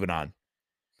right, moving on.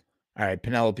 All right,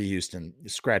 Penelope Houston.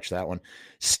 Scratch that one.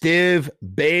 Stiv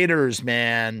Bators,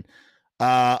 man.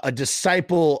 A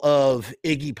disciple of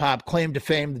Iggy Pop, claim to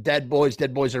fame, the Dead Boys.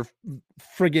 Dead Boys are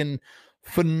friggin'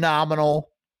 phenomenal.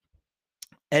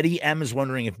 Eddie M is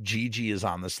wondering if Gigi is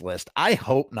on this list. I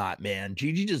hope not, man.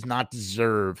 Gigi does not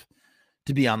deserve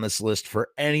to be on this list for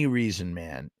any reason,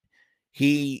 man.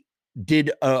 He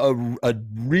did a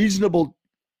reasonable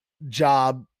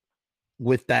job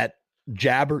with that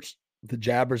Jabbers, the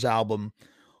Jabbers album,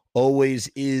 Always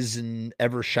Is and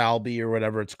Ever Shall Be, or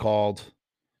whatever it's called.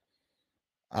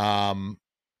 We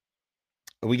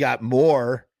got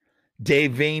more.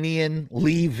 Dave Vanian,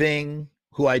 Lee Ving,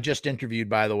 who I just interviewed,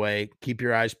 by the way. Keep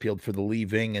your eyes peeled for the Lee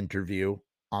Ving interview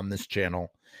on this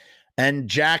channel. And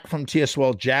Jack from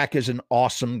TSWL. Jack is an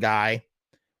awesome guy.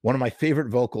 One of my favorite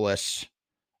vocalists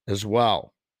as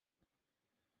well.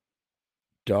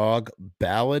 Dog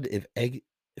Ballad, if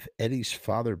Eddie's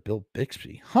father, Bill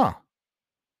Bixby. Huh.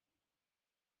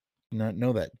 Not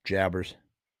know that, Jabbers.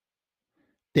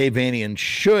 Dave Vanian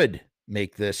should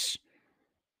make this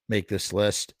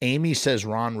list. Amy says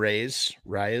Ron Reyes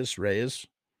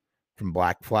from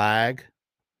Black Flag.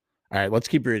 All right, let's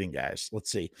keep reading, guys.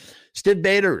 Let's see. Stiv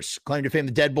Bators, claim to fame,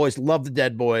 the Dead Boys. Love the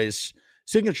Dead Boys.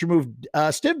 Signature move.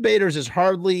 Stiv Bators is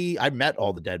hardly. I met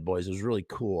all the Dead Boys. It was really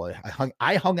cool.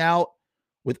 I hung out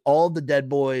with all the Dead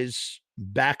Boys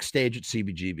backstage at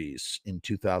CBGB's in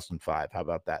 2005. How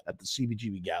about that? At the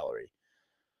CBGB Gallery.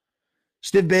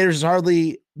 Stiv Bators is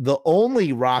hardly the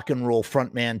only rock and roll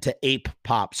frontman to ape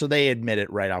pop, so they admit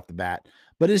it right off the bat.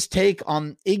 But his take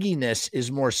on Iggy-ness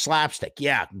is more slapstick.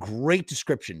 Yeah, great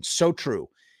description. So true.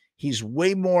 He's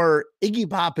way more, Iggy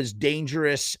Pop is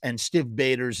dangerous and Stiv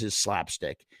Bators is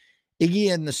slapstick.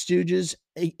 Iggy and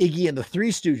the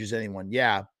Three Stooges, anyone?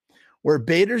 Yeah. Where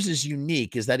Bators is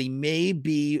unique is that he may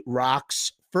be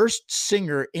rock's first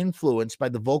singer influenced by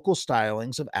the vocal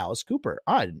stylings of Alice Cooper.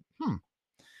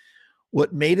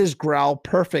 What made his growl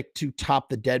perfect to top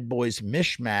the Dead Boys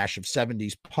mishmash of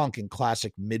 70s punk and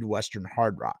classic Midwestern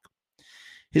hard rock.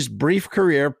 His brief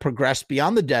career progressed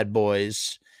beyond the Dead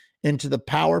Boys into the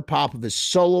power pop of his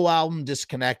solo album,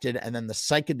 Disconnected, and then the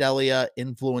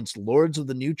psychedelia-influenced Lords of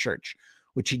the New Church,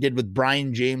 which he did with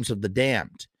Brian James of The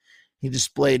Damned. He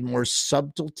displayed more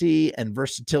subtlety and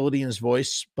versatility in his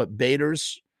voice, but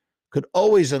Bators could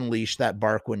always unleash that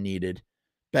bark when needed.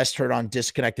 Best heard on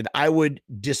Disconnected. I would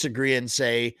disagree and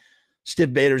say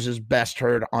Stiv Bators is best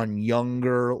heard on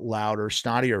younger, louder,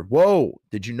 snottier. Whoa,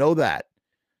 did you know that?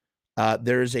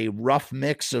 There's a rough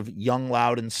mix of Young,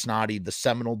 Loud, and Snotty, the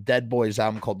seminal Dead Boys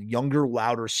album called Younger,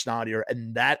 Louder, Snottier,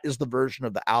 and that is the version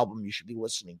of the album you should be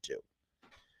listening to.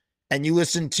 And you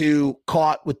listen to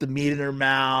Caught with the Meat in Her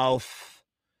Mouth.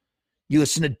 You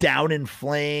listen to Down in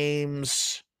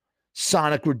Flames,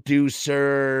 Sonic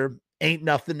Reducer, Ain't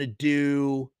Nothing to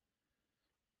Do.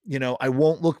 You know, I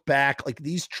Won't Look Back. Like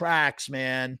these tracks,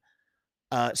 man.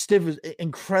 Stiv was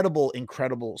incredible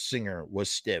singer was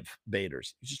Stiv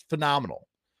Bators. He's just phenomenal.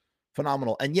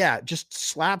 And yeah, just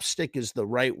slapstick is the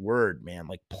right word, man.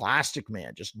 Like Plastic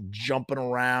Man, just jumping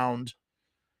around,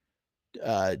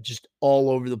 just all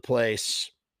over the place.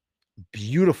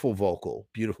 Beautiful vocal.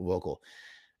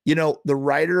 You know, the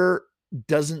writer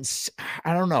doesn't,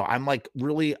 I don't know. I'm like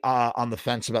really on the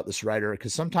fence about this writer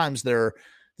because sometimes their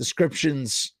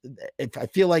descriptions, I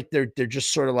feel like they're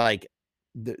just sort of like,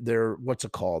 they're what's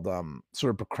it called?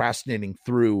 Sort of procrastinating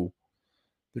through.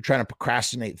 They're trying to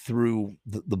procrastinate through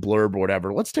the blurb or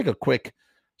whatever. Let's take a quick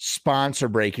sponsor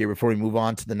break here before we move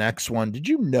on to the next one. Did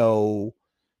you know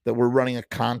that we're running a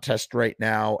contest right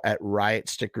now at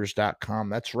riotstickers.com?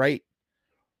 That's right.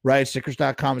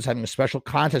 Riotstickers.com is having a special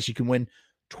contest. You can win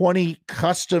 20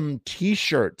 custom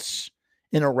t-shirts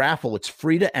in a raffle. It's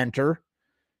free to enter.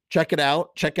 Check it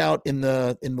out. Check out in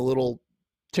the little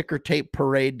ticker tape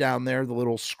parade down there, the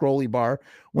little scrolly bar.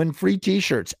 Win free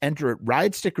t-shirts. Enter at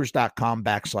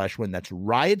riotstickers.com/win. That's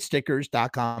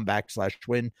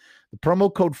riotstickers.com/win. The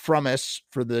promo code FROMUS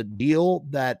for the deal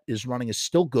that is running is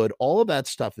still good. All of that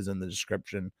stuff is in the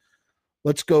description.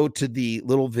 Let's go to the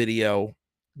little video.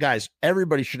 Guys,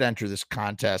 everybody should enter this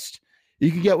contest.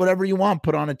 You can get whatever you want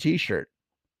put on a t-shirt.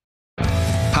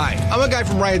 Hi, I'm a guy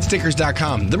from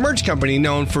riotstickers.com, the merch company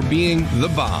known for being the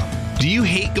bomb. Do you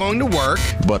hate going to work,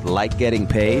 but like getting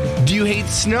paid? Do you hate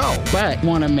snow, but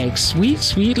want to make sweet,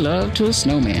 sweet love to a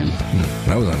snowman?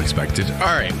 That was unexpected.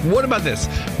 All right, what about this?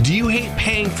 Do you hate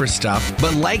paying for stuff,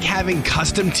 but like having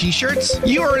custom t-shirts?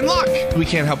 You are in luck. We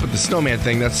can't help with the snowman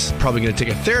thing. That's probably going to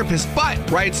take a therapist, but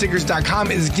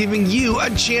riotstickers.com is giving you a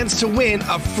chance to win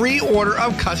a free order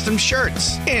of custom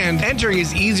shirts. And entering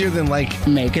is easier than like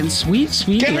making sweet,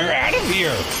 sweet love. Get her out of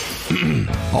here.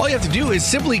 All you have to do is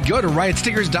simply go to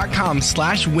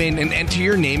riotstickers.com/win and enter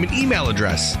your name and email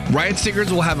address. Riot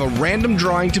Stickers will have a random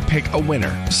drawing to pick a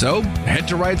winner. So head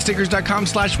to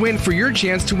riotstickers.com/win for your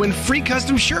chance to win free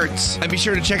custom shirts. And be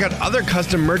sure to check out other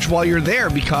custom merch while you're there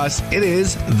because it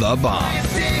is the bomb.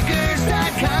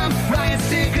 Riotstickers.com, Riot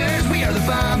Stickers, we are the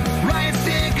bomb.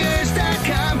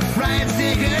 Riotstickers.com, Riot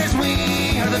Stickers,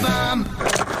 we are the bomb.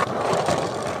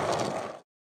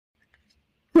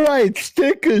 Right,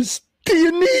 stickers. Do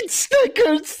you need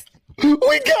stickers? We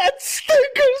got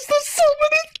stickers. There's so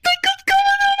many stickers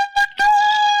coming out of the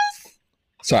glass.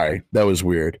 Sorry, that was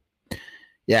weird.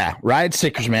 Yeah, Riot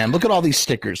Stickers, man. Look at all these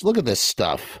stickers. Look at this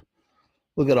stuff.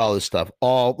 Look at all this stuff.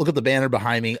 Look at the banner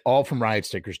behind me. All from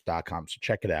riotstickers.com. So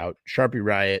check it out. Sharpie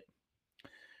Riot.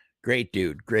 Great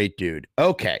dude.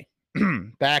 Okay.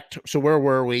 So where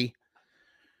were we?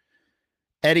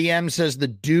 Eddie M says the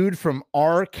dude from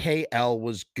RKL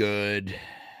was good.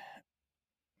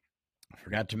 I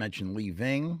forgot to mention Lee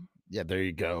Ving. Yeah, there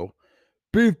you go.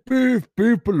 Beef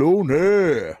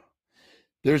bologna.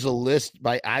 There's a list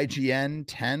by IGN,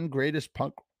 10 greatest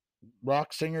punk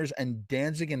rock singers, and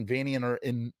Danzig and Vanian are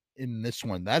in this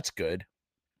one. That's good.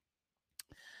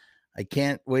 I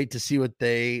can't wait to see what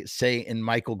they say in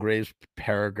Michael Graves'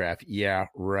 paragraph. Yeah,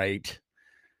 right.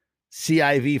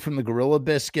 CIV from the Gorilla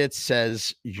Biscuits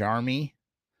says Jarmy.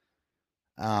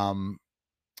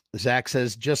 Zach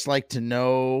says, just like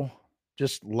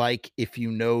if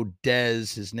you know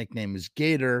Dez, his nickname is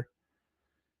Gator.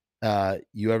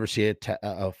 You ever see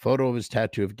a photo of his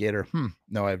tattoo of Gator?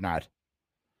 No, I have not.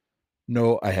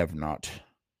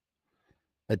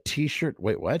 A t-shirt.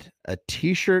 Wait, what? A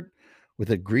t-shirt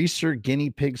with a greaser guinea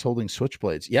pigs holding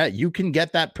switchblades. Yeah, you can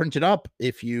get that printed up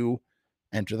if you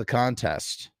enter the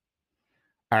contest.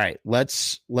 All right,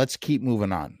 let's keep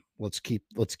moving on. Let's get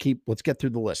through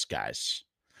the list, guys.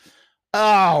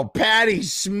 Oh, Patti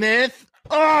Smith.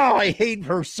 Oh, I hate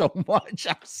her so much.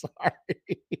 I'm sorry.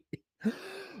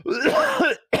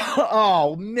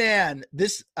 Oh man,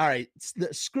 all right.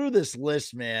 Screw this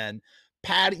list, man.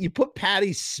 You put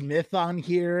Patti Smith on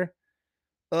here.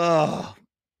 Oh,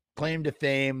 claim to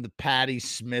fame, the Patti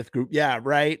Smith group. Yeah,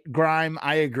 right. Grime,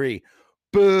 I agree.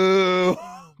 Boo.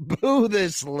 Boo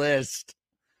this list.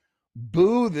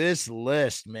 Boo this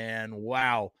list, man.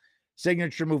 Wow.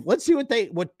 Signature move. Let's see what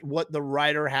the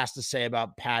writer has to say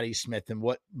about Patti Smith and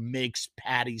what makes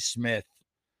Patti Smith.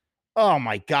 Oh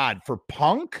my God. For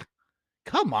punk?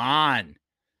 Come on.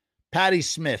 Patti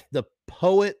Smith, the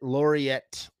poet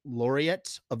laureate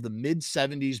of the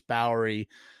mid-70s Bowery,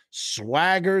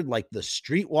 swaggered like the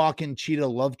street-walking cheetah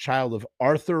love child of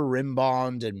Arthur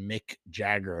Rimbaud and Mick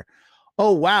Jagger.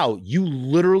 Oh, wow. You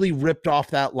literally ripped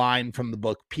off that line from the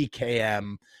book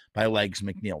PKM by Legs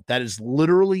McNeil. That is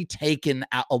literally taken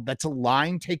out. Oh, that's a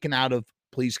line taken out of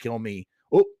Please Kill Me.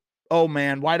 Oh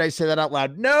man. Why'd I say that out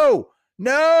loud? No.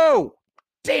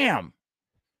 Damn.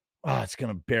 Oh, it's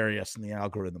going to bury us in the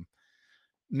algorithm.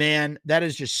 Man, that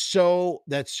is just so,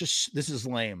 this is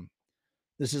lame.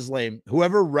 This is lame.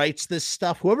 Whoever writes this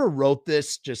stuff, whoever wrote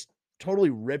this, just totally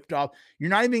ripped off. You're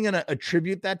not even going to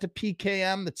attribute that to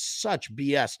PKM. That's such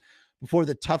BS. Before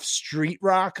the tough street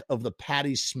rock of the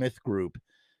Patti Smith group,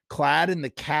 clad in the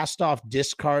cast-off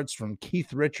discards from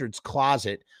Keith Richards'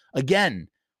 closet. Again,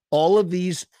 all of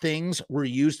these things were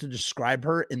used to describe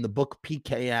her in the book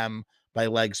PKM by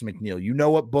Legs McNeil. You know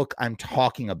what book I'm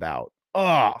talking about.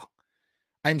 Oh,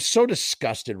 I'm so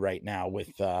disgusted right now with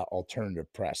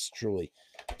alternative press. Truly,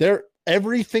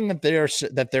 everything that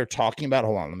they're talking about.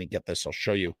 Hold on, let me get this. I'll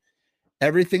show you.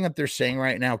 Everything that they're saying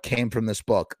right now came from this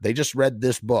book. They just read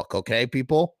this book, okay,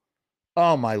 people?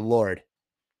 Oh my Lord,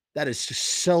 that is just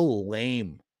so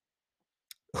lame.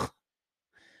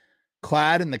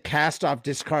 Clad in the cast-off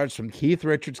discards from Keith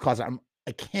Richards' closet.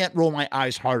 I can't roll my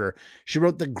eyes harder. She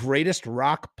wrote the greatest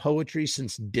rock poetry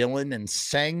since Dylan and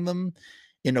sang them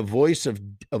in a voice of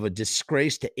a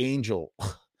disgraced angel.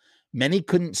 Many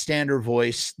couldn't stand her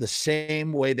voice the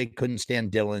same way they couldn't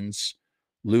stand Dylan's,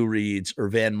 Lou Reed's, or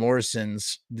Van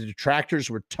Morrison's. The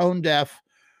detractors were tone deaf.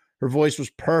 Her voice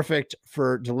was perfect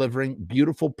for delivering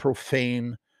beautiful,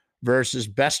 profane verses,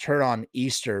 best heard on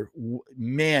Easter.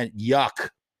 Man, yuck.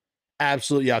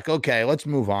 Absolute yuck. Okay, let's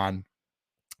move on.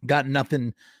 Got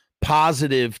nothing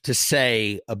positive to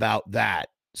say about that.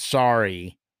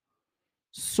 Sorry.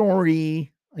 I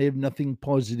have nothing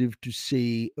positive to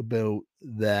say about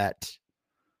that.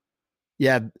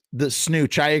 Yeah, the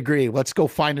snooch. I agree. Let's go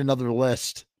find another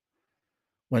list.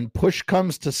 When push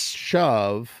comes to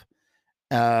shove,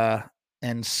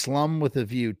 and Slum with a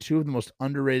View, two of the most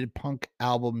underrated punk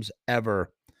albums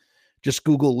ever. Just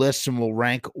Google lists and we'll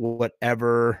rank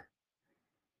whatever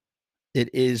it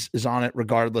is on it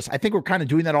regardless. I think we're kind of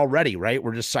doing that already, right?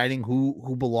 We're deciding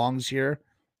who belongs here.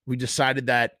 We decided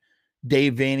that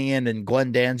Dave Vanian and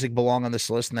Glenn Danzig belong on this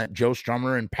list, and that Joe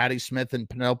Strummer and Patti Smith and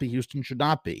Penelope Houston should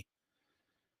not be.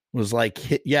 It was like,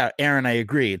 yeah, Aaron, I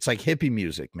agree. It's like hippie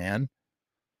music, man.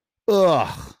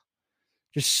 Ugh.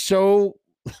 Just so...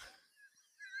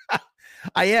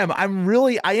 I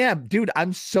am. Dude,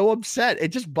 I'm so upset. It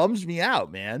just bums me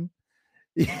out, man.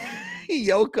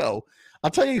 Yoko.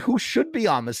 I'll tell you who should be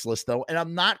on this list, though, and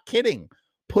I'm not kidding.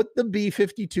 Put the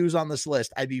B-52s on this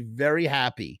list. I'd be very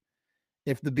happy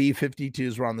if the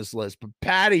B-52s were on this list. But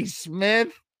Patti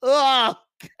Smith, oh,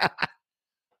 God.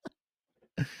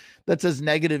 That's as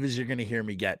negative as you're going to hear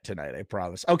me get tonight, I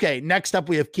promise. Okay, next up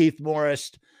we have Keith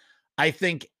Morris. I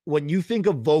think when you think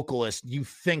of vocalist, you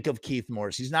think of Keith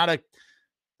Morris. He's not a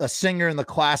singer in the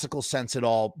classical sense at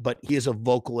all, but he is a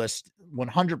vocalist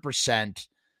 100%.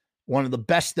 One of the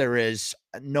best there is,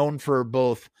 known for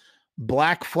both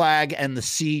Black Flag and the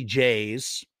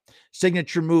CJs.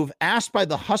 Signature move, asked by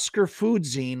the Husker Food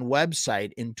Zine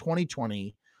website in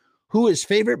 2020 who his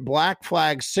favorite Black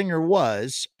Flag singer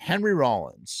was, Henry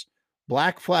Rollins.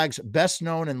 Black Flag's best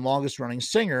known and longest running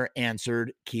singer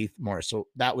answered Keith Morris. So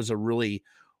that was a really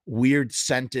weird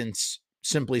sentence,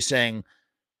 simply saying,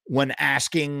 when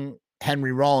asking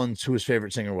Henry Rollins who his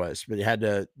favorite singer was, but he had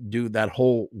to do that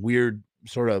whole weird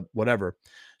sort of whatever.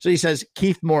 So he says,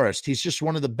 Keith Morris, he's just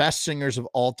one of the best singers of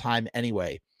all time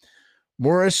anyway.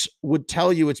 Morris would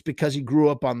tell you it's because he grew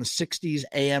up on the 60s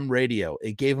AM radio.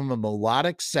 It gave him a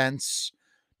melodic sense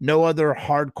no other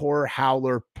hardcore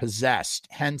howler possessed.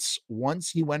 Hence, once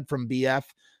he went from BF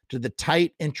to the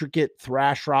tight, intricate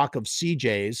thrash rock of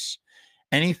CJs,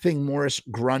 anything Morris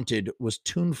grunted was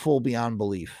tuneful beyond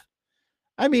belief.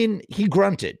 I mean, he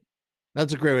grunted.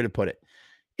 That's a great way to put it.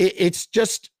 It's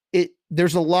just,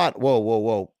 there's a lot.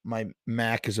 Whoa. My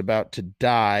Mac is about to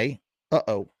die.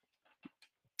 Uh-oh.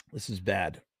 This is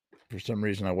bad. For some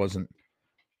reason, I wasn't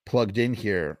plugged in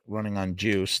here running on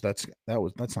juice. That's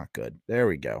not good. There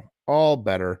we go. All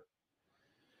better.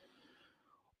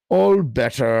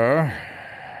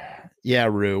 Yeah,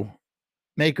 Rue.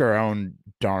 Make our own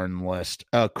darn list.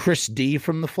 Chris D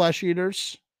from the Flesh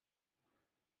Eaters.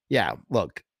 Yeah,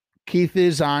 look. Keith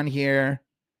is on here.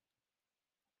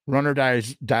 Runner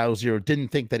Dial Zero didn't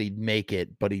think that he'd make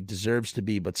it, but he deserves to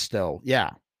be, but still.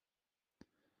 Yeah.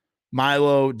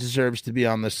 Milo deserves to be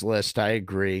on this list. I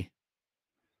agree.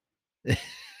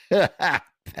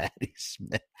 Patti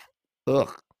Smith.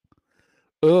 Ugh.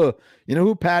 You know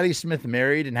who Patti Smith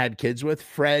married and had kids with?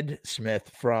 Fred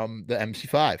Smith from the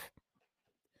MC5.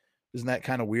 Isn't that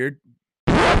kind of weird?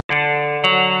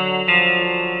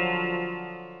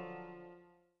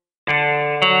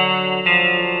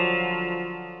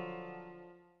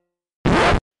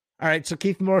 All right, so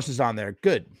Keith Morris is on there.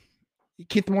 Good.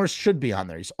 Keith Morris should be on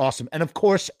there. He's awesome. And of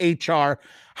course, HR.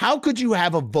 How could you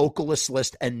have a vocalist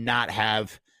list and not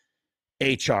have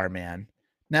HR, man?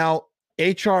 Now,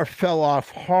 HR fell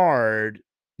off hard,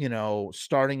 you know,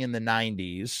 starting in the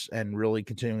 90s and really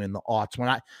continuing in the aughts.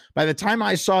 By the time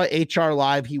I saw HR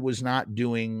live, he was not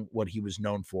doing what he was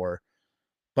known for.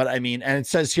 But I mean, and it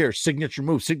says here, signature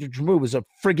move. Signature move is a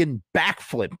friggin'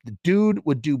 backflip. The dude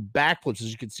would do backflips,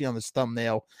 as you can see on this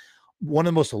thumbnail. One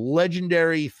of the most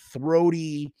legendary,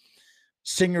 throaty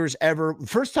singers ever. The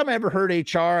first time I ever heard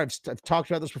HR, I've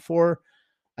talked about this before.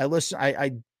 I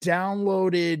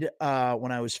downloaded,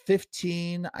 when I was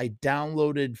 15, I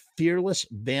downloaded Fearless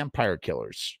Vampire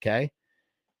Killers, okay?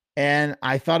 And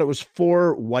I thought it was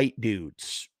 4 white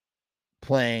dudes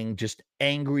playing just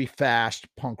angry, fast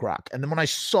punk rock. And then when I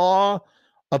saw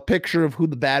a picture of who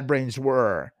the Bad Brains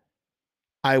were,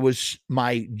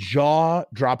 my jaw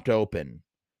dropped open.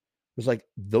 It was like,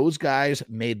 those guys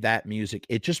made that music.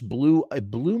 It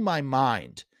blew my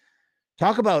mind.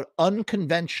 Talk about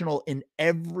unconventional in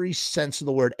every sense of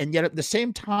the word. And yet at the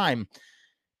same time,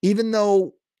 even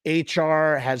though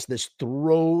HR has this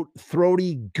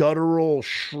throaty, guttural,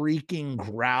 shrieking,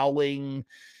 growling,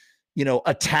 you know,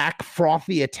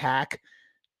 frothy attack,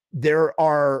 there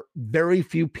are very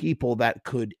few people that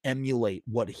could emulate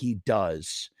what he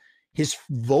does. His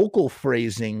vocal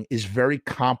phrasing is very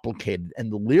complicated,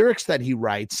 and the lyrics that he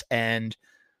writes and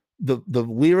the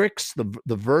lyrics, the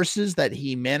verses that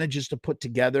he manages to put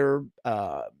together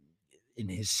in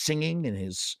his singing and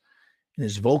his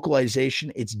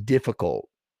vocalization, it's difficult.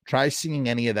 Try singing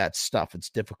any of that stuff.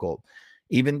 It's difficult.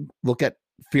 Even look at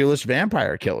Fearless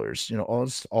Vampire Killers, you know,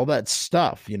 all that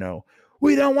stuff, you know.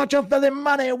 We don't want your filthy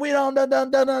money. We don't,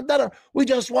 we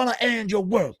just want to end your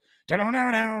world.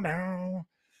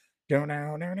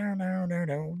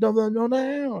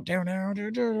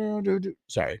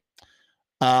 Sorry.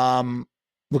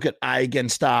 Look at Eye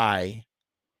Against Eye.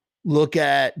 Look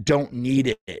at Don't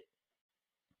Need It.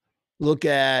 Look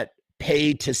at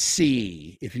Pay to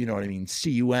See, if you know what I mean.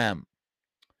 CUM.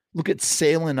 Look at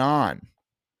Sailing On.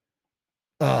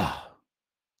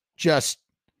 Yes.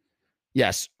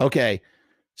 Okay.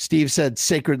 Steve said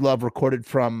Sacred Love recorded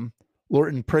from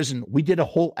Lorton Prison. We did a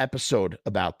whole episode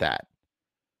about that.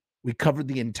 We covered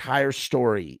the entire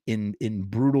story in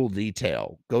brutal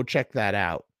detail. Go check that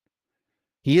out.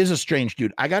 He is a strange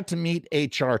dude. I got to meet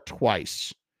HR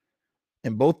twice,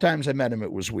 and both times I met him,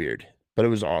 it was weird, but it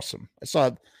was awesome.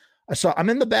 I'm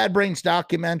in the Bad Brains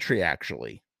documentary,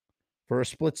 actually. For a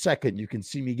split second, you can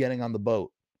see me getting on the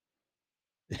boat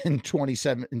in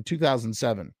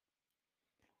 2007.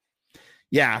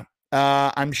 Yeah.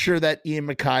 I'm sure that Ian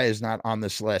MacKaye is not on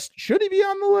this list. Should he be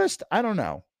on the list? I don't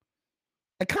know.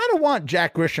 I kind of want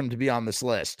Jack Grisham to be on this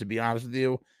list, to be honest with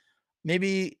you.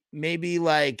 Maybe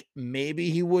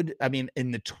he would. I mean, in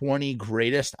the 20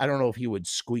 greatest, I don't know if he would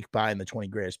squeak by in the 20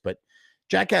 greatest, but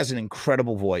Jack has an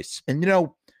incredible voice. And, you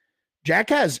know,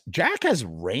 Jack has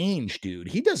range, dude.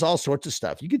 He does all sorts of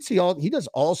stuff. You can see he does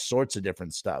all sorts of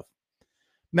different stuff.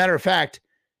 Matter of fact,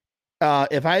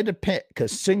 if I had to pick a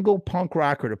single punk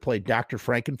rocker to play Dr.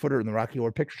 Frankenfooter in the Rocky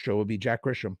Horror Picture Show, it would be Jack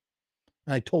Grisham.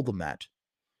 And I told them that.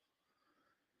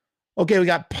 Okay, we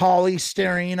got Polly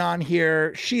Styrene on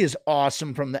here. She is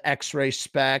awesome from the X-Ray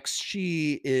Specs.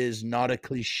 She is not a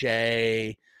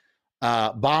cliche.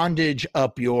 Bondage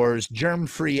Up Yours,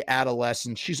 Germ-Free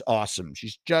Adolescence. She's awesome.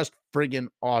 She's just friggin'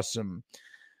 awesome.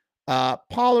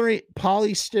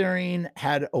 Polystyrene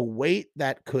had a whale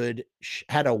that could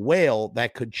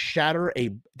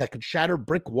shatter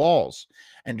brick walls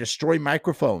and destroy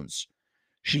microphones.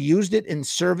 She used it in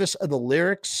service of the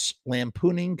lyrics,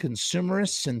 lampooning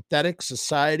consumerist synthetic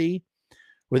society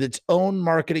with its own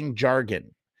marketing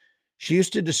jargon. She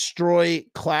used to destroy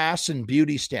class and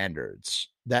beauty standards.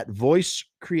 That voice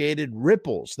created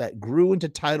ripples that grew into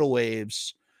tidal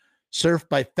waves surfed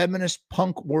by feminist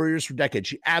punk warriors for decades.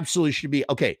 She absolutely should be.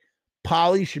 Okay,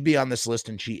 Polly should be on this list,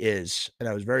 and she is. And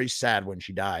I was very sad when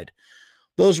she died.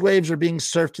 Those waves are being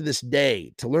surfed to this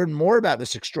day. To learn more about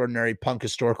this extraordinary punk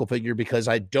historical figure, because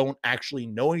I don't actually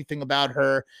know anything about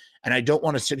her, and I don't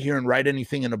want to sit here and write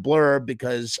anything in a blurb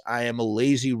because I am a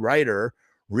lazy writer,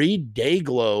 read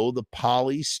Dayglow, the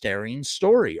Polystyrene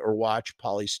story, or watch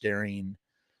Polystyrene.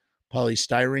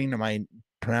 Am I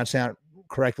pronouncing that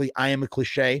correctly? I Am a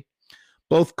Cliche.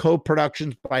 Both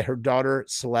co-productions by her daughter,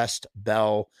 Celeste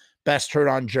Bell. Best heard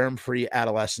on germ-free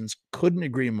adolescence. Couldn't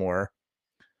agree more.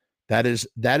 That is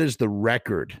the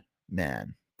record,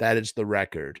 man. That is the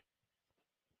record.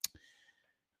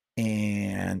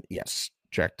 And yes,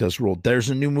 Jack does rule. There's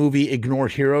a new movie, Ignore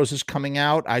Heroes, is coming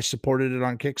out. I supported it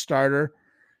on Kickstarter.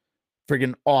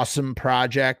 Friggin' awesome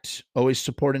project. Always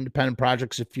support independent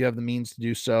projects if you have the means to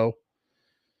do so.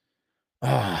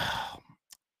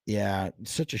 Yeah,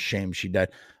 such a shame she died.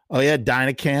 Oh yeah, dying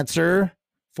of cancer,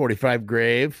 45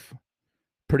 grave.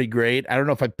 Pretty great. I don't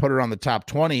know if I put her on the top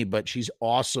 20, but she's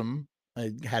awesome.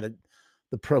 I had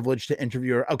the privilege to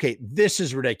interview her. Okay, this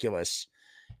is ridiculous.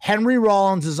 Henry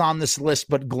Rollins is on this list,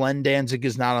 but Glenn Danzig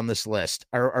is not on this list.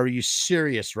 Are you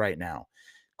serious right now?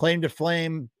 Claim to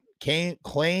fame,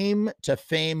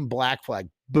 Black Flag.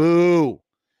 Boo.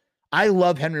 I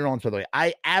love Henry Rollins, by the way.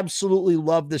 I absolutely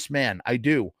love this man. I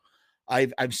do.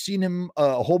 I've seen him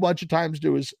a whole bunch of times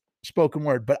do his spoken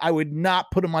word, but I would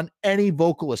not put him on any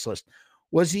vocalist list.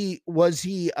 Was he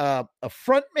a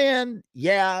front man?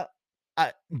 Yeah.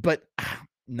 But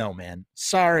no, man.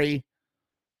 Sorry.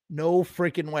 No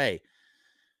freaking way.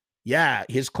 Yeah,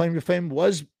 his claim to fame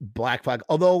was Black Flag.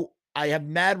 Although I have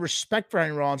mad respect for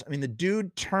Henry Rollins. I mean, the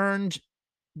dude turned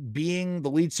being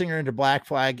the lead singer into Black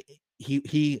Flag.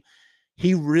 He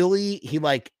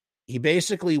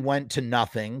basically went to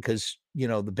nothing because, you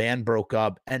know, the band broke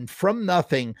up, and from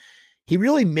nothing, he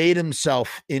really made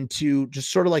himself into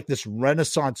just sort of like this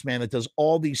Renaissance man that does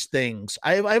all these things.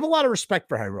 I have a lot of respect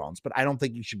for Henry Rollins, but I don't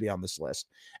think he should be on this list.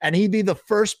 And he'd be the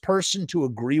first person to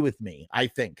agree with me, I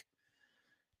think.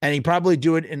 And he'd probably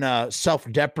do it in a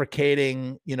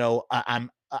self-deprecating, you know, I'm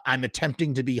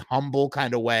attempting to be humble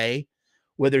kind of way,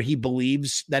 whether he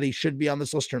believes that he should be on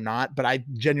this list or not. But I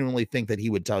genuinely think that he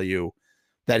would tell you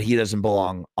that he doesn't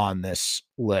belong on this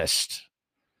list.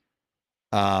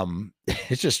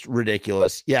 It's just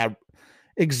ridiculous. Yeah,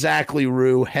 exactly,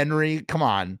 Rue. Henry, come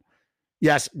on.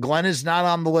 Yes, Glenn is not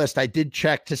on the list. I did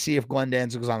check to see if Glenn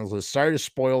Danzig was on this list. Sorry to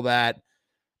spoil that.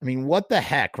 I mean, what the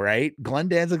heck, right? Glenn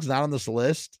Danzig's not on this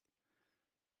list.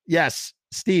 Yes,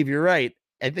 Steve, you're right.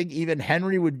 I think even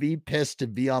Henry would be pissed to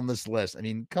be on this list. I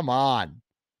mean, come on.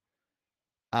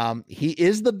 He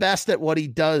is the best at what he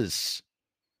does.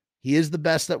 He is the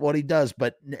best at what he does,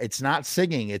 but it's not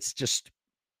singing. It's just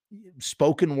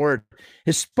spoken word.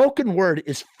 His spoken word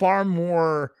is far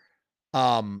more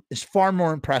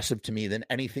impressive to me than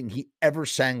anything he ever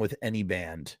sang with any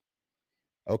band.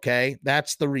 Okay,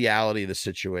 that's the reality of the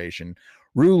situation.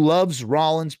 Rue loves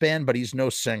Rollins' band, but he's no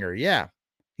singer. Yeah,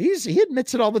 he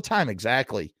admits it all the time.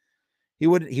 Exactly. He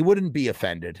wouldn't be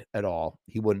offended at all.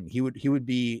 He would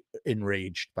be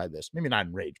enraged by this. Maybe not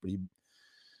enraged, but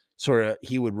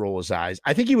he would roll his eyes.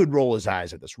 I think he would roll his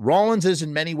eyes at this. Rollins is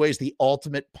in many ways the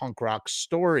ultimate punk rock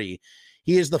story.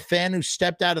 He is the fan who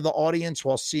stepped out of the audience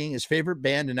while seeing his favorite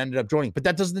band and ended up joining. But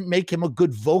that doesn't make him a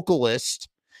good vocalist.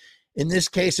 In this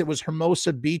case, it was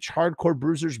Hermosa Beach hardcore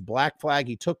bruisers Black Flag.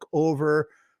 He took over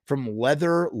from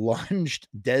leather-lunged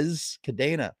Des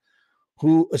Cadena,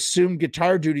 who assumed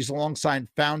guitar duties alongside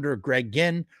founder Greg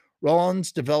Ginn.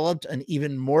 Rollins developed an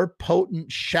even more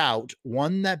potent shout,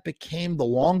 one that became the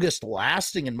longest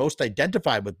lasting and most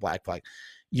identified with Black Flag.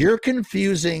 You're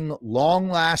confusing long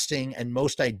lasting and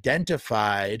most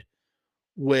identified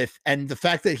with, and the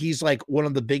fact that he's like one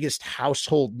of the biggest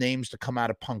household names to come out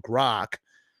of punk rock,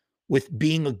 with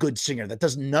being a good singer. That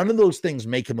does none of those things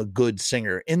make him a good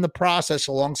singer. In the process,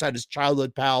 alongside his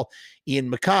childhood pal, Ian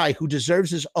Mackay, who deserves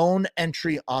his own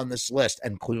entry on this list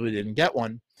and clearly didn't get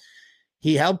one,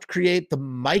 he helped create the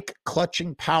mic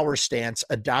clutching power stance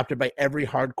adopted by every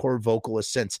hardcore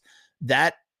vocalist since.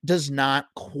 That does not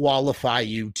qualify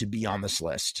you to be on this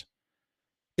list.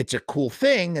 It's a cool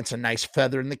thing. It's a nice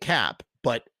feather in the cap,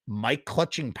 but mic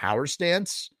clutching power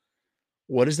stance,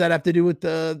 what does that have to do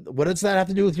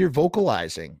with your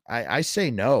vocalizing? I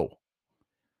say no.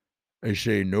 I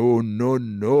say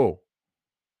no.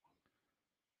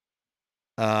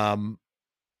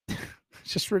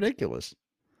 It's just ridiculous.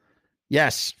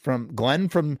 Yes, from Glenn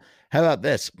how about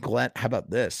this?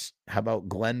 How about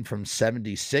Glenn from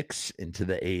 76 into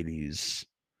the 80s?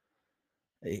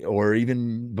 Or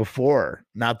even before.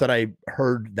 Not that I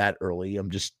heard that early. I'm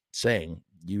just saying,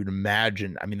 you'd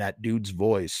imagine, I mean, that dude's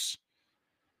voice.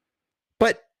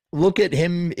 But look at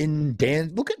him in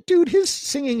his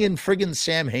singing in friggin'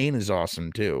 Sam Hain is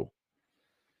awesome too.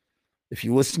 If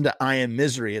you listen to I Am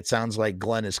Misery, it sounds like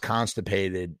Glenn is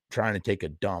constipated trying to take a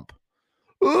dump.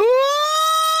 Ooh!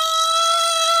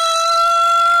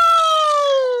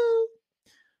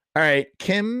 All right,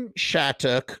 Kim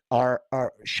Shattuck,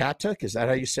 Shattuck, is that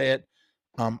how you say it?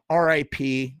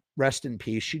 R.I.P., rest in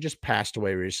peace. She just passed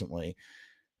away recently.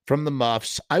 from the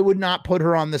Muffs. I would not put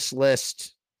her on this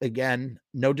list. Again,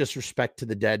 no disrespect to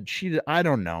the dead. I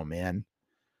don't know, man.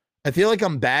 I feel like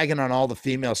I'm bagging on all the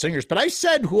female singers, but I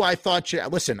said who I thought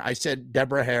I said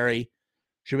Deborah Harry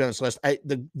should be on this list.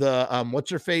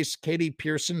 What's her face? Katie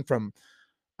Pearson from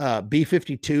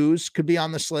B-52s could be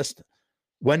on this list.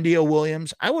 Wendy O.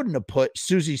 Williams. I wouldn't have put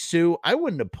Susie Sue. I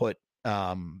wouldn't have put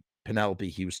Penelope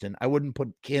Houston. I wouldn't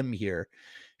put Kim here.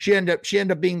 She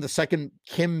ended up being the second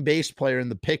Kim bass player in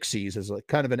the Pixies as like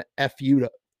kind of an FU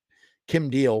to Kim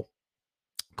Deal.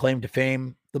 Claim to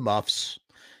fame, the Muffs.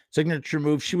 Signature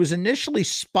move. She was initially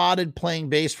spotted playing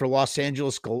bass for Los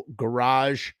Angeles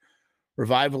garage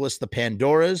revivalist the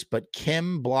Pandoras, but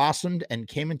Kim blossomed and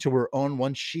came into her own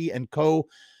once she and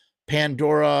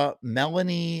Pandora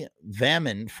Melanie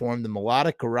Vaman formed the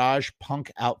melodic garage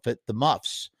punk outfit the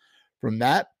Muffs. From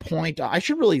that point, I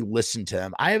should really listen to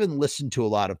them. I haven't listened to a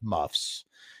lot of Muffs.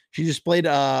 She displayed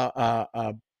a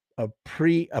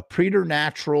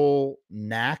preternatural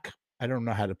knack. I don't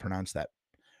know how to pronounce that.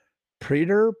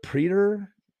 Preternatural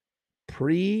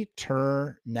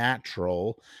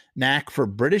knack for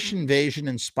British invasion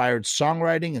inspired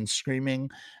songwriting and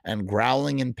screaming and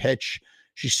growling in pitch.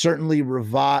 She certainly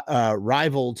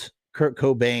rivaled Kurt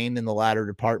Cobain in the latter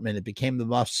department. It became the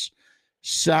Muffs'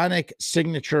 sonic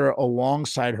signature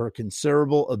alongside her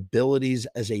considerable abilities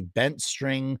as a bent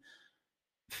string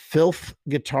filth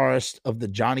guitarist of the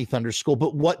Johnny Thunder School.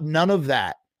 But none of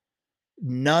that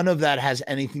has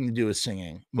anything to do with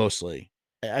singing, mostly.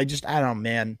 I don't know,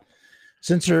 man.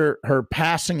 Since her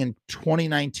passing in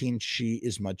 2019, she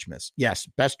is much missed. Yes,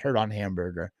 best heard on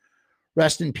Hamburger.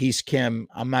 Rest in peace, Kim.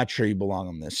 I'm not sure you belong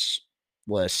on this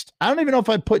list. I don't even know if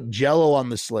I put Jello on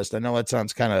this list. I know that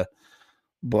sounds kind of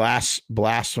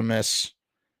blasphemous.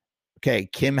 Okay,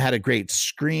 Kim had a great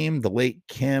scream. The late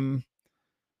Kim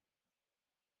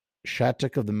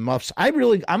Shattuck of the Muffs.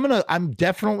 I'm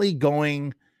definitely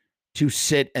going to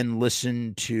sit and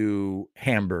listen to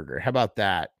Hamburger. How about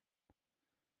that?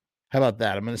 I'm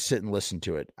going to sit and listen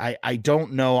to it. I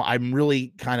don't know. I'm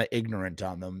really kind of ignorant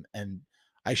on them, and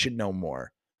I should know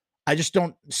more. I just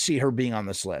don't see her being on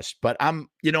this list. But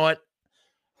you know what?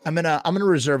 I'm gonna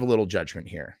reserve a little judgment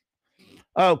here.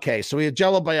 Okay, so we have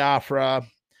Jello Biafra,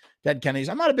 Dead Kennedys.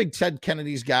 I'm not a big Dead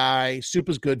Kennedys guy. Soup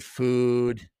is good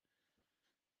food.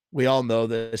 We all know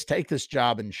this. Take this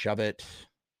job and shove it.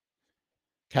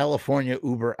 California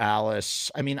Uber Alice.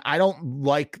 I mean, I don't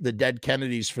like the Dead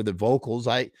Kennedys for the vocals.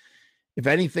 If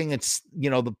anything, it's,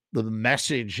 the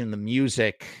message and the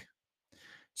music.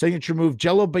 Signature move.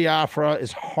 Jello Biafra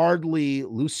is hardly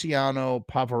Luciano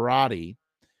Pavarotti,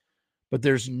 but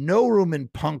there's no room in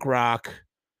punk rock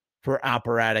for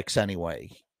operatics anyway.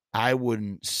 I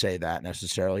wouldn't say that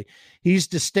necessarily. He's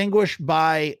distinguished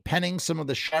by penning some of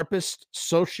the sharpest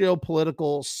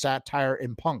socio-political satire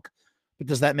in punk. But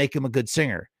does that make him a good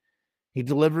singer? He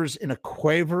delivers in a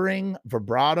quavering,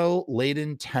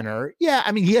 vibrato-laden tenor. Yeah,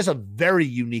 I mean, he has a very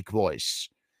unique voice.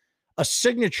 A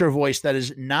signature voice that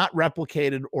is not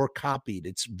replicated or copied.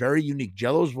 It's very unique.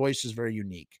 Jello's voice is very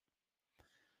unique.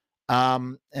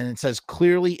 And it says,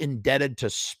 clearly indebted to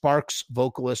Sparks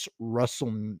vocalist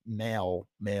Russell Mael.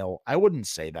 I wouldn't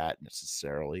say that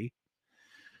necessarily.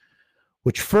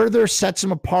 Which further sets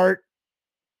him apart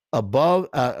and above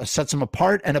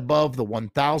the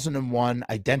 1001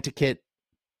 identikit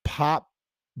pop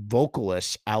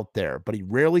vocalists out there. But he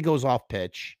rarely goes off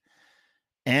pitch,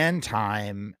 and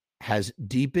time has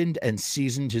deepened and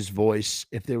seasoned his voice.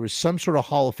 If there was some sort of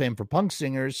Hall of Fame for punk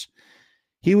singers,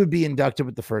 he would be inducted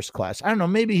with the first class. I don't know.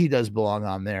 Maybe he does belong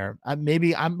on there. Am I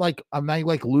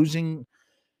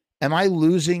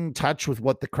losing touch with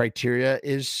what the criteria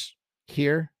is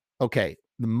here? Okay.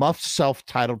 The Muffs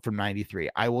self-titled from 93.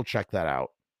 I will check that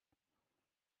out.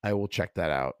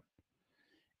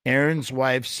 Aaron's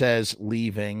wife says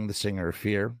Leaving, the singer of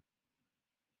Fear.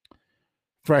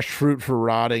 Fresh Fruit for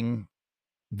Rotting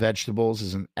Vegetables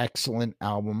is an excellent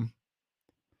album.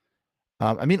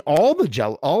 I mean, all of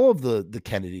the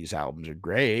Kennedys albums are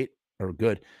great or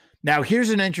good. Now, here's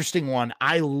an interesting one.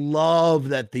 I love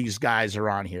that these guys are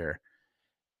on here.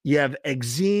 You have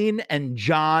Exene and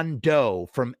John Doe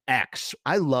from X.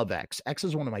 I love X. X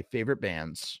is one of my favorite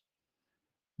bands.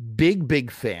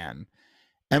 Big fan.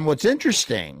 And what's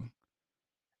interesting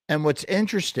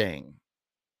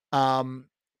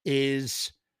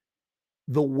is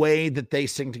the way that they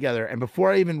sing together. And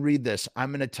before I even read this,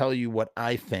 I'm going to tell you what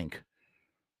I think.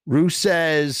 Rue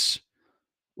says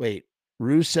 3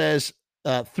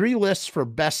 lists for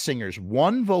best singers: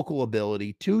 1 vocal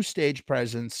ability, 2 stage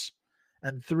presence,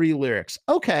 and 3 lyrics.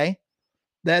 Okay.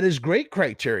 That is great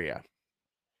criteria.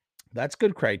 That's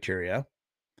good criteria.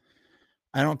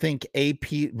 I don't think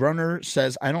AP Runner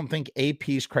says, I don't think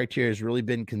AP's criteria has really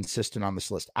been consistent on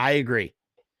this list. I agree.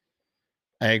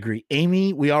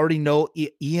 Amy, we already know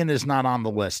Ian is not on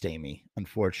the list, Amy,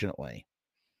 unfortunately.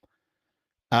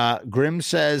 Grim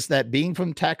says that being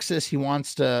from Texas, he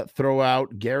wants to throw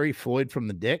out Gary Floyd from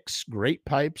the Dicks. Great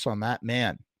pipes on that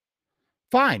man.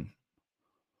 Fine.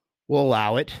 We'll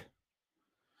allow it.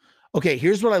 Okay,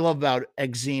 here's what I love about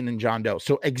Exene and John Doe.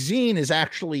 So Exene is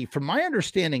actually, from my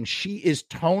understanding, she is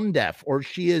tone deaf, or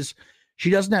she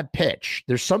doesn't have pitch.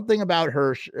 There's something about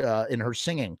her in her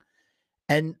singing.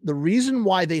 And the reason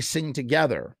why they sing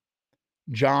together,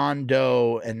 John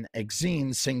Doe and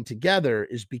Exene sing together,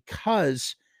 is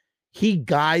because he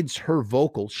guides her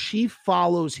vocals. She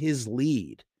follows his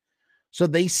lead. So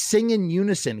they sing in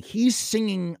unison. He's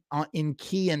singing in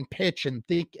key and pitch and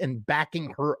think and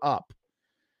backing her up.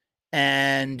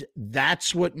 And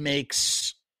that's what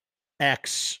makes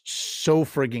X so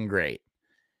friggin' great.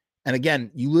 And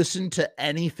again, you listen to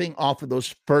anything off of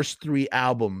those first 3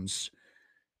 albums,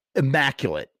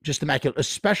 immaculate, just immaculate,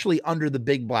 especially Under the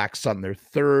Big Black Sun, their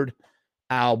 3rd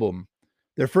album.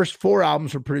 Their first 4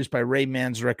 albums were produced by Ray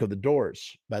Manzarek of The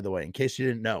Doors, by the way, in case you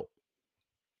didn't know.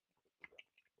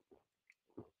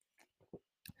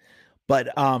 But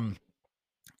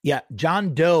yeah,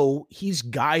 John Doe, he's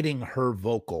guiding her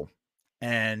vocal,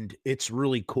 and it's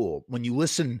really cool. When you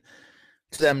listen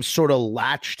to them sort of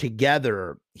latch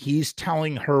together, he's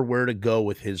telling her where to go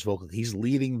with his vocal. He's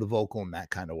leading the vocal in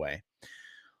that kind of way.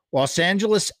 Los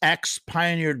Angeles X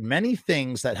pioneered many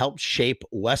things that helped shape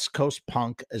West Coast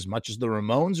punk as much as the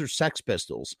Ramones or Sex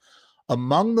Pistols.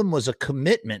 Among them was a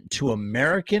commitment to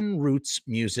American roots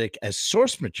music as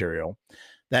source material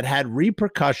that had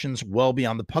repercussions well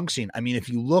beyond the punk scene. I mean, if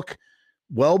you look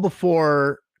well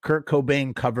before Kurt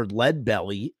Cobain covered Lead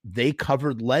Belly, they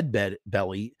covered Lead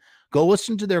Belly. Go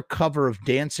listen to their cover of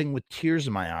Dancing with Tears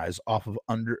in My Eyes off of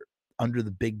Under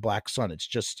the Big Black Sun.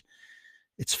 It's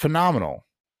phenomenal.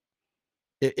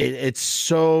 It's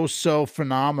so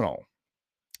phenomenal.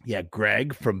 Yeah,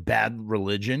 Greg from Bad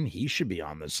Religion, he should be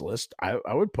on this list. I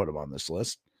would put him on this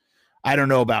list. I don't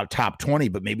know about top 20,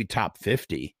 but maybe top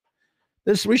 50.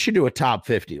 We should do a top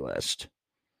 50 list.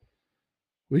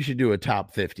 We should do a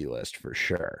top 50 list for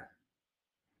sure.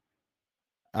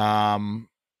 I'm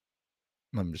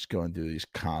just going through these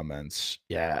comments.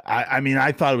 Yeah, I mean,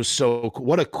 I thought it was so cool.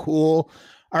 What a cool.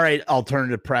 All right,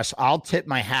 Alternative Press. I'll tip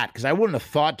my hat because I wouldn't have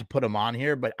thought to put him on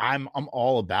here, but I'm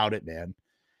all about it, man.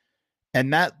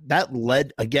 And that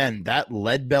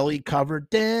Lead Belly cover,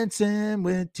 Dancing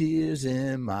with Tears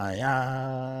in My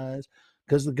Eyes,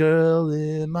 because the girl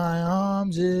in my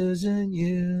arms isn't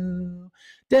you,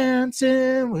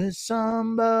 dancing with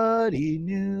somebody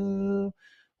new,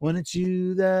 when it's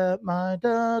you that my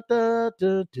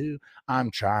do.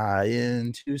 I'm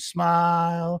trying to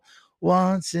smile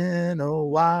once in a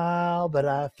while, but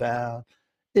I found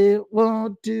it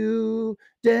won't do,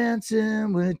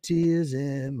 dancing with tears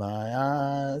in my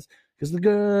eyes, because the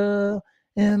girl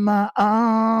in my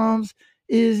arms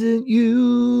isn't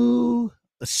you.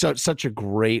 Such a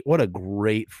great, what a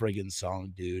great friggin'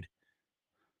 song, dude.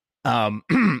 And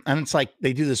it's like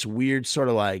they do this weird sort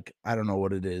of like, I don't know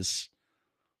what it is,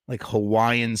 like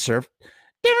Hawaiian surf.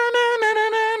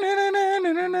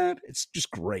 It's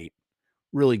just great.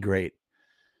 Really great.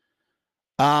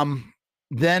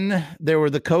 Then there were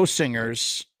the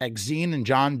co-singers, Exene and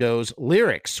John Doe's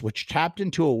lyrics, which tapped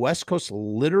into a West Coast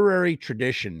literary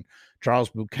tradition. Charles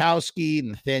Bukowski,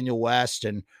 Nathaniel West,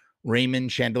 and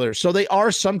Raymond Chandelier. So they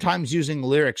are sometimes using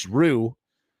lyrics.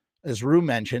 As Rue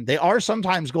mentioned, they are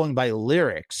sometimes going by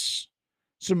lyrics.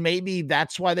 So maybe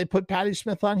that's why they put Patti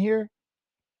Smith on here.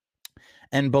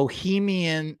 And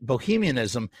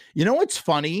bohemianism. You know what's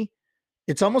funny?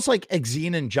 It's almost like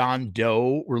Exene and John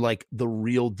Doe were like the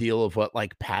real deal of what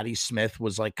like Patti Smith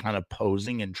was like kind of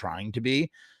posing and trying to be.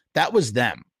 That was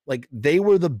them. Like they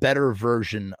were the better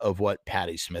version of what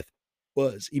Patti Smith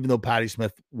was, even though Patti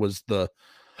Smith was the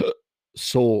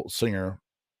soul singer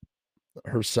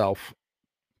herself.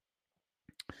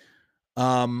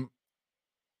 So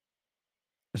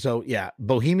yeah,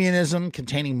 bohemianism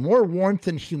containing more warmth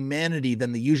and humanity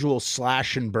than the usual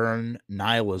slash and burn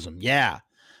nihilism. Yeah.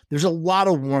 There's a lot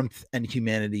of warmth and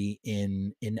humanity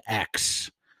in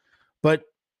X, but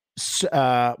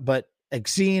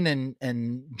Exene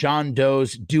and John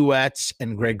Doe's duets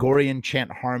and Gregorian chant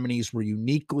harmonies were a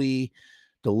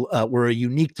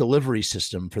unique delivery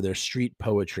system for their street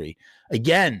poetry.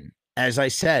 Again, as I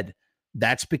said,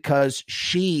 that's because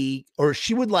she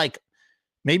would like,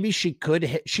 maybe she could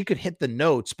hit the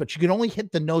notes, but she could only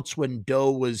hit the notes when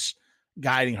Doe was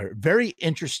guiding her. Very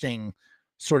interesting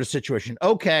sort of situation.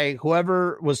 Okay,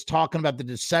 whoever was talking about the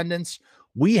Descendants,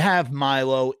 we have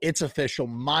Milo. It's official.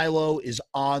 Milo is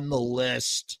on the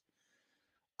list.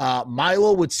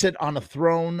 Milo would sit on a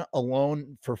throne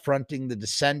alone for fronting the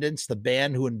Descendants, the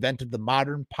band who invented the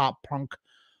modern pop punk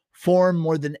form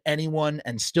more than anyone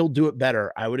and still do it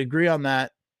better. I would agree on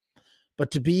that. But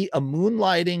to be a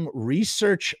moonlighting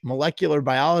research molecular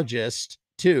biologist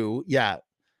too,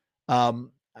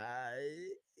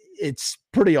 it's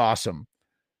pretty awesome.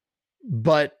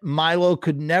 But Milo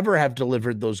could never have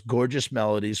delivered those gorgeous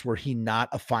melodies were he not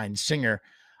a fine singer.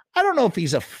 I don't know if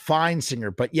he's a fine singer,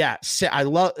 but yeah,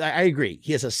 I agree.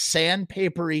 He has a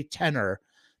sandpapery tenor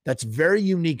that's very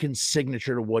unique and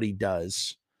signature to what he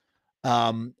does.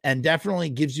 And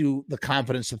definitely gives you the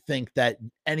confidence to think that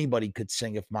anybody could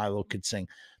sing if Milo could sing.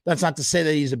 That's not to say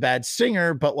that he's a bad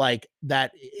singer, but like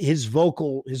that his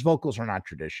vocals are not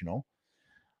traditional.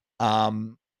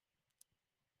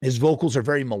 His vocals are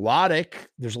very melodic.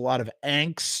 There's a lot of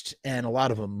angst and a lot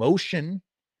of emotion.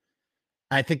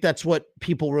 I think that's what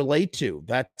people relate to.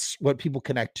 That's what people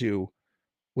connect to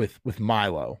with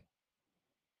Milo.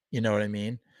 You know what I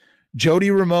mean? Jody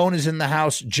Ramone is in the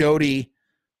house. Jody,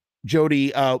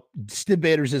 Stib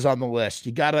Baders is on the list.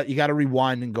 You gotta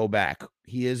rewind and go back.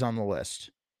 He is on the list.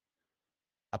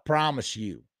 I promise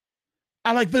you.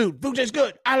 I like food. Food tastes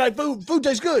good. I like food. Food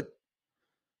tastes good.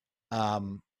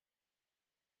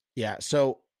 Yeah.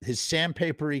 So his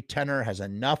sandpapery tenor has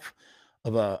enough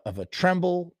of a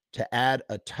tremble to add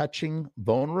a touching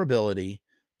vulnerability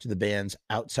to the band's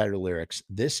outsider lyrics.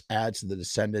 This adds to the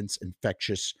Descendants'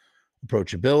 infectious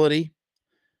approachability.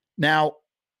 Now,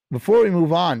 before we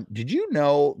move on, did you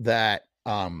know that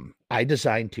I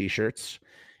design t-shirts?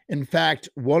 In fact,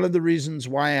 one of the reasons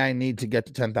why I need to get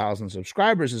to 10,000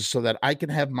 subscribers is so that I can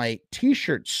have my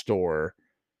t-shirt store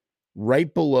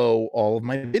right below all of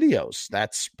my videos.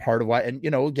 That's part of why. And,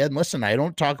 again, listen, I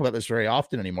don't talk about this very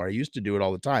often anymore. I used to do it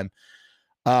all the time.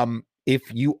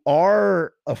 If you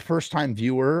are a first-time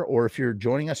viewer or if you're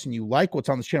joining us and you like what's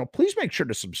on this channel, please make sure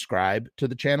to subscribe to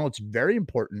the channel. It's very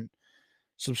important.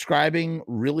 Subscribing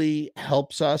really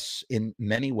helps us in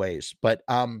many ways. But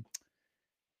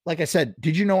like I said,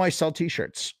 did you know I sell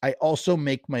t-shirts? I also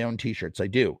make my own t-shirts. I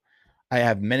do. I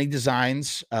have many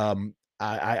designs.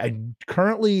 I'm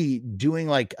currently doing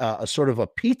like a sort of a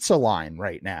pizza line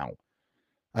right now.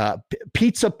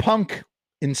 Pizza punk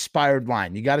inspired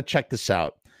line. You got to check this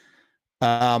out.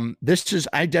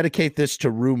 I dedicate this to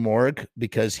Rue Morg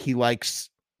because he likes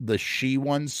the she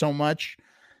one so much.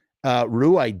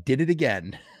 Rue, I did it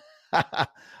again.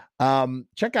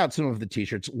 Check out some of the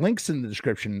t-shirts. Links in the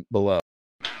description below.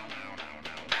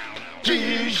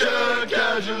 T-shirt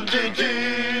casualty,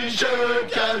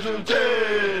 T-shirt casualty.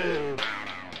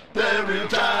 Very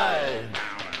tight.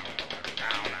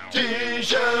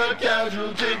 T-shirt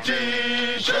casualty,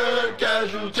 T-shirt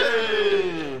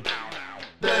casualty.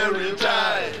 Very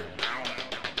tight.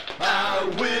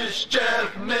 I wish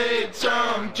Jeff made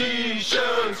some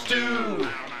t-shirts too.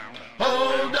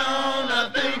 Hold on,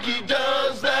 I think he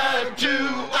does that too.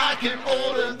 I can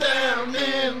order them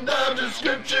in the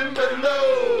description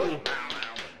below.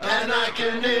 And I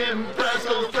can impress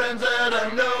those friends that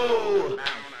I know.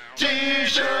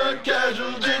 T-shirt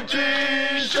casualty,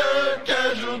 T-shirt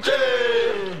casualty.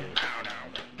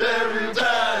 Very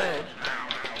tight.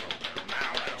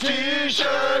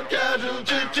 T-shirt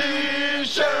casualty,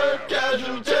 T-shirt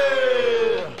casualty.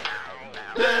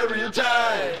 Very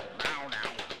tight.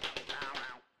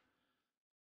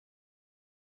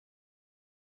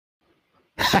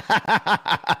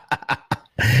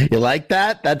 You like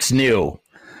that? That's new.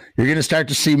 You're going to start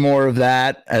to see more of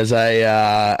that as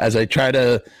I try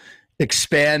to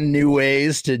expand new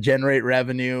ways to generate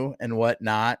revenue and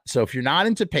whatnot. So if you're not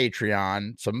into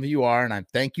Patreon, some of you are, and I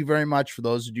thank you very much for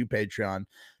those who do Patreon.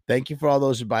 Thank you for all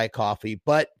those who buy coffee.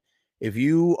 But if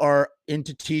you are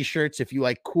into t-shirts, if you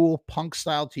like cool punk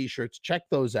style t-shirts, check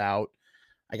those out.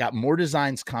 I got more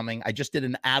designs coming. I just did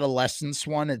an adolescence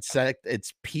one.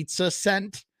 It's pizza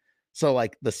scent. So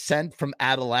like the scent from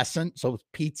adolescent. So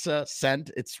pizza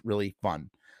scent. It's really fun.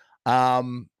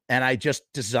 And I just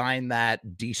designed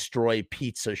that Destroy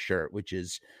Pizza shirt, which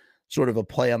is sort of a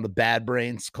play on the Bad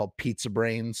Brains called Pizza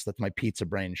Brains. That's my Pizza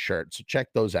Brain shirt. So check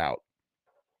those out.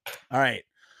 All right.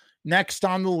 Next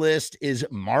on the list is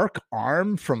Mark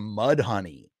Arm from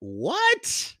Mudhoney.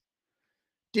 What?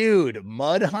 Dude,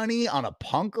 Mudhoney on a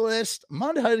punk list?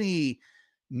 Mudhoney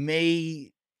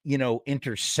may,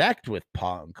 intersect with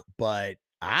punk, but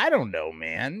I don't know,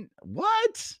 man.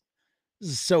 What? This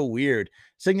is so weird.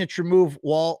 Signature move.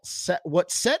 What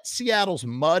set Seattle's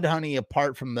Mudhoney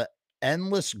apart from the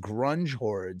endless grunge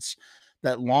hordes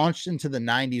that launched into the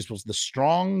 90s was the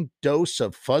strong dose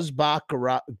of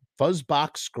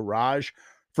Fuzzbox Garage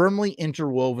firmly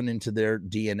interwoven into their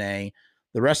DNA.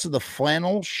 The rest of the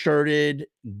flannel shirted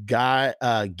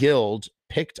guild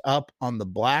picked up on the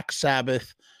Black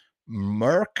Sabbath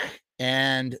Merc,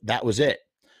 and that was it.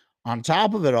 On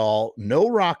top of it all, no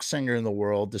rock singer in the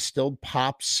world distilled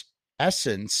pop's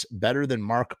essence better than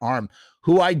Mark Arm,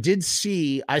 who I did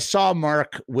see. I saw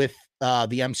Mark with the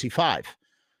MC5.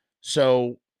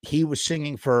 So he was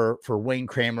singing for Wayne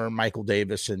Kramer, Michael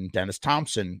Davis, and Dennis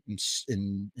Thompson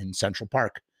in Central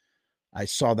Park. I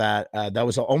saw that. That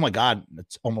was, oh my God,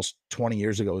 it's almost 20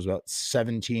 years ago. It was about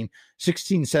 16,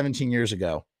 17 years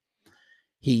ago.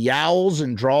 He yowls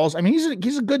and draws. I mean,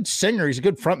 he's a good singer. He's a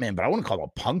good frontman, but I wouldn't call him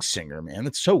a punk singer, man.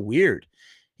 That's so weird.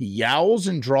 He yowls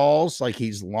and draws like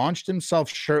he's launched himself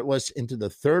shirtless into the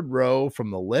third row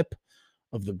from the lip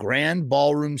of the Grand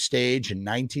Ballroom stage in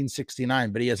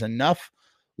 1969, but he has enough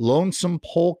lonesome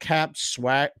polecat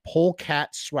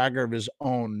swagger of his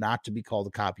own not to be called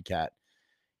a copycat.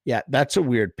 Yeah, that's a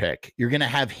weird pick. You're going to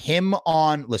have him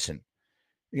on. Listen,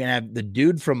 you're going to have the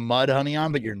dude from Mudhoney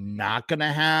on, but you're not going to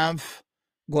have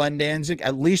Glenn Danzig.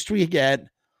 At least we get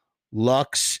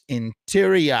Lux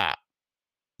Interior.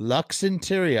 Lux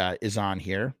Interior is on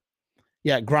here.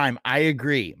 Yeah, Grime, I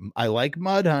agree. I like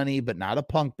Mudhoney, but not a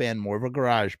punk band, more of a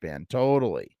garage band.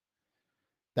 Totally.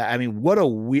 I mean, what a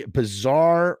weird,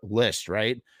 bizarre list,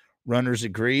 right? Runners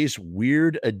agrees.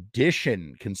 Weird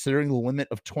addition, considering the limit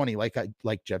of 20. Like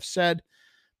Jeff said,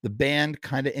 the band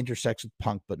kind of intersects with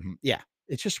punk, but yeah,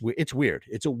 it's just it's weird.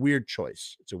 It's a weird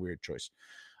choice.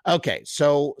 Okay,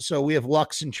 so we have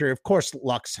Lux Interior. Of course,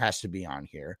 Lux has to be on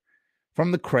here.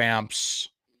 From the Cramps.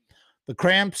 The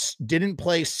Cramps didn't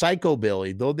play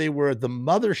Psychobilly, though they were the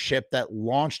mothership that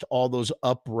launched all those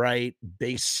upright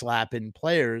bass slapping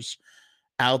players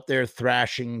out there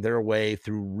thrashing their way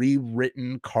through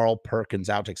rewritten Carl Perkins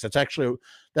outtakes.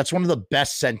 That's one of the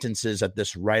best sentences that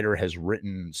this writer has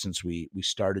written since we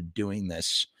started doing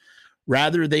this.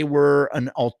 Rather, they were an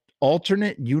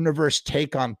alternate universe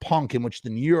take on punk in which the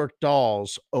New York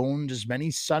Dolls owned as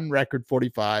many Sun Record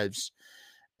 45s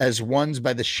as ones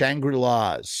by the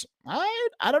Shangri-Las.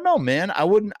 I don't know, man. I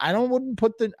wouldn't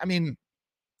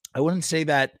say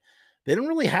that. They don't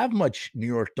really have much New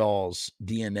York Dolls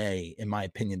DNA, in my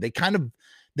opinion.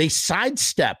 They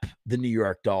sidestep the New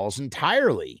York Dolls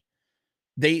entirely.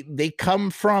 They come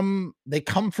from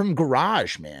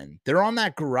garage, man. They're on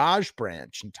that garage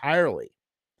branch entirely.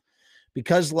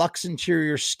 Because Lux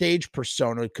Interior's stage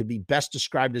persona could be best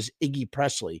described as Iggy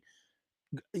Presley.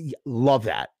 Love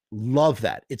that.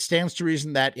 It stands to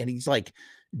reason that, and he's like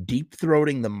deep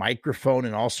throating the microphone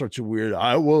and all sorts of weird.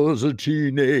 I was a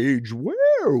teenage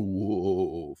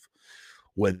werewolf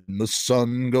when the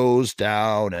sun goes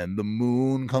down and the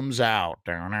moon comes out.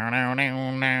 I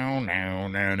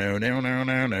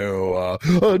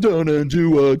turn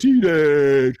into a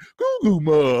teenage goo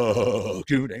mug.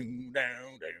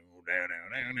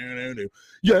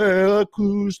 Yeah, I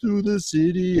cruise through the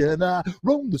city and I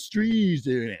roam the streets.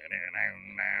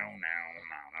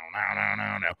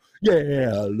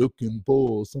 Yeah, looking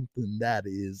for something that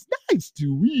is nice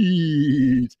to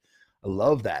eat. I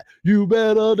love that. You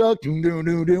better duck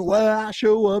when I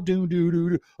show up. A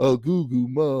goo goo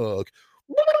mug.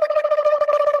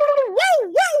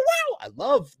 I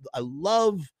love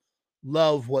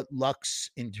what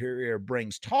Lux Interior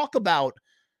brings. Talk about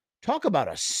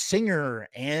a singer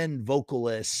and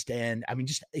vocalist, and I mean,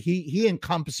 just he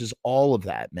encompasses all of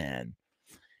that, man.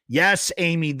 Yes,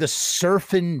 Amy, the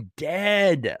Surfing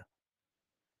Dead.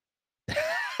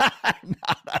 I'm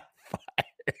not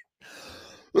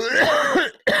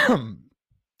on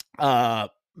fire.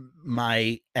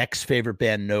 My ex-favorite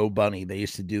band, No Bunny, they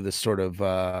used to do this sort of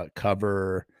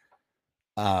cover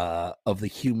of the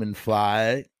Human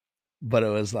Fly, but it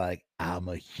was like, I'm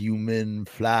a human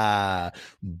fly,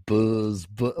 buzz.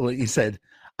 Well, he said,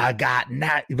 I got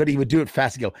but he would do it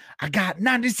fast and go, I got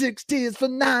 96 tears for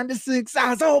 96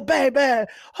 hours. Oh, baby.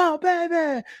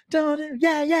 Don't,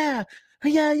 yeah,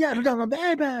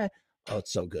 baby. Oh,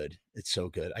 it's so good. It's so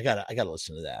good. I gotta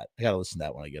listen to that. I gotta listen to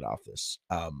that when I get off this.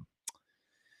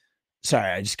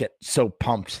 Sorry, I just get so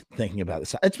pumped thinking about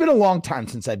this. It's been a long time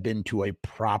since I've been to a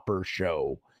proper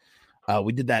show.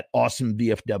 We did that awesome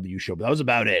VFW show, but that was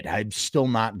about it. I've still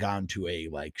not gone to a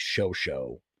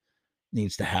show.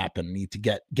 Needs to happen. Need to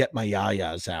get my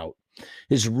yayas out.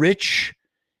 His rich,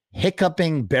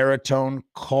 hiccuping baritone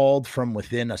called from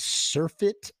within a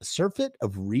surfeit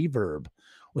of reverb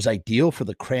was ideal for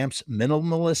the Cramps'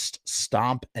 minimalist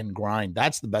stomp and grind.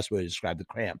 That's the best way to describe the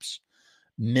Cramps.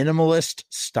 Minimalist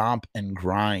stomp and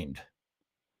grind.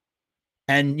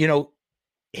 And,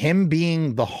 him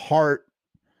being the heart,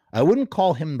 I wouldn't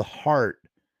call him the heart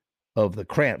of the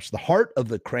Cramps. The heart of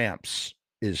the Cramps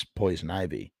is Poison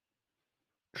Ivy.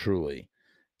 Truly.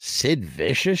 Sid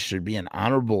Vicious should be an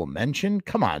honorable mention.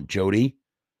 Come on, Jody.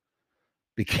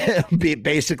 Because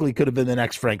basically could have been the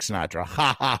next Frank Sinatra.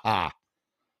 Ha ha ha.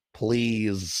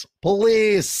 Please.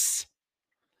 Police.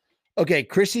 Okay,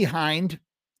 Chrissy Hind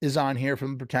is on here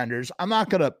from Pretenders.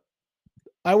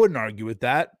 I wouldn't argue with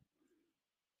that.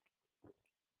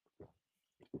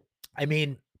 I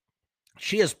mean,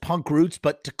 she has punk roots,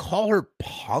 but to call her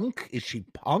punk, is she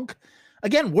punk?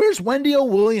 Again, where's Wendy O.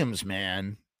 Williams,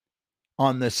 man,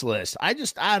 on this list? I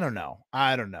don't know.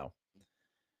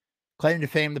 Claim to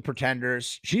fame, the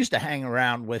Pretenders. She used to hang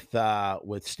around with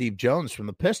Steve Jones from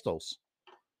the Pistols.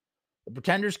 The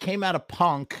Pretenders came out of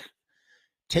punk,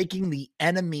 taking the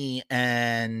enemy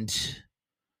and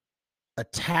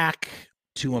attack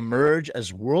to emerge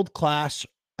as a world-class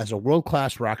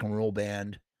rock and roll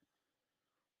band.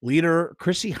 Leader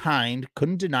Chrissy Hind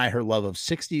couldn't deny her love of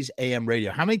 60s AM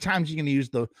radio. How many times are you going to use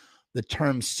the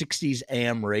term 60s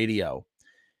AM radio?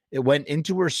 It went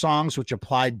into her songs, which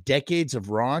applied decades of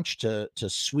raunch to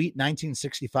sweet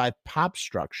 1965 pop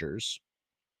structures.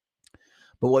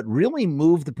 But what really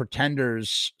moved the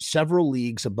Pretenders several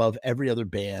leagues above every other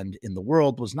band in the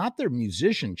world was not their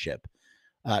musicianship,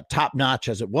 top-notch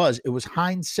as it was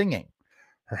Hind's singing.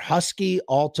 Her husky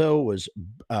alto was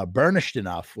burnished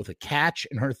enough with a catch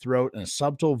in her throat and a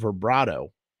subtle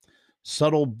vibrato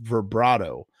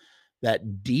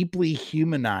that deeply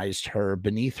humanized her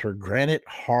beneath her granite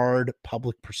hard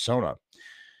public persona.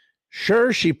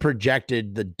 Sure, she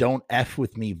projected the "don't F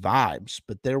with me" vibes,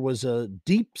 but there was a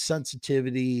deep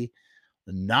sensitivity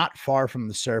not far from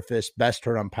the surface, best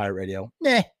heard on Pirate Radio.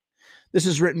 Meh. This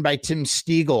is written by Tim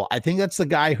Stiegel. I think that's the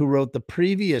guy who wrote the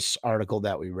previous article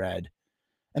that we read.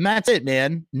 And that's it,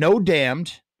 man. No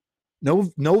Damned, no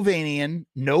Vanian,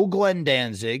 no Glenn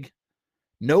Danzig,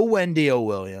 no Wendy O.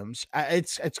 Williams.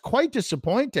 It's quite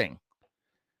disappointing.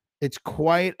 It's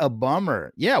quite a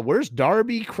bummer. Yeah, where's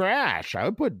Darby Crash? I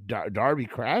would put Darby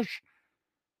Crash.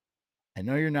 I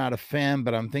know you're not a fan,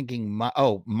 but I'm thinking,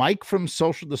 Mike from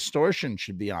Social Distortion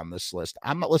should be on this list.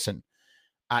 Listen,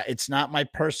 it's not my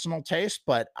personal taste,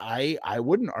 but I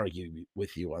wouldn't argue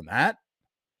with you on that.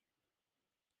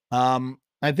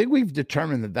 I think we've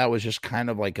determined that was just kind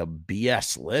of like a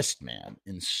BS list, man,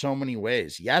 in so many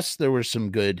ways. Yes, there were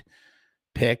some good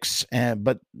picks,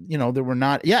 but there were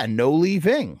not. Yeah, no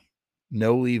leaving.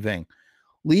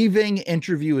 Leaving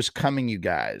interview is coming, you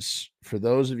guys. For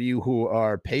those of you who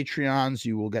are Patreons,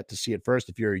 you will get to see it first.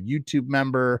 If you're a YouTube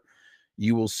member,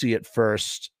 you will see it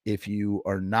first. If you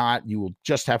are not, you will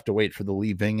just have to wait for the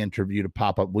Leaving interview to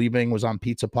pop up. Leaving was on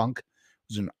Pizza Punk. It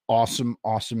was an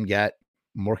awesome get.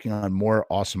 I'm working on more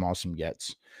awesome gets.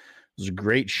 It was a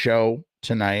great show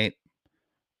tonight.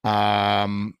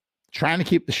 Trying to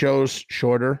keep the shows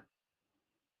shorter.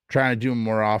 Trying to do them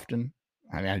more often.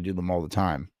 I do them all the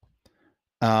time.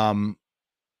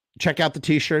 Check out the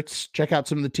t-shirts. Check out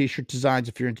some of the t-shirt designs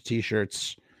if you're into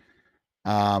t-shirts.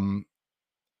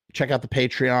 Check out the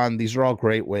Patreon. These are all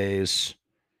great ways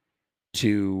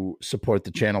to support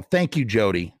the channel. Thank you,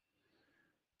 Jody.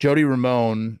 Jody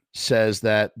Ramone says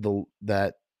that the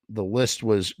list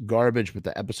was garbage, but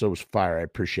the episode was fire. I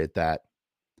appreciate that.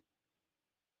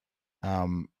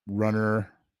 Runner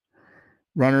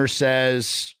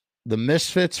says the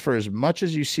Misfits, for as much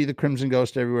as you see the Crimson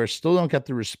Ghost everywhere, still don't get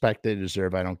the respect they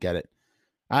deserve. I don't get it.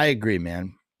 I agree,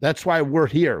 man. That's why we're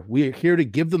here. We're here to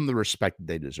give them the respect that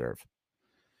they deserve.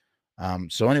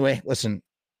 So anyway, listen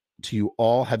to you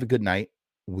all. Have a good night.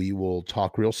 We will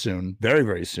talk real soon. Very,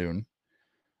 very soon.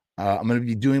 I'm going to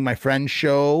be doing my friend's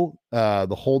show,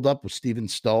 The Hold Up with Steven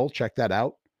Stull. Check that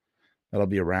out. That'll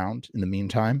be around. In the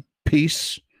meantime,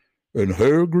 peace and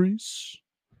hair grease.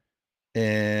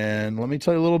 And let me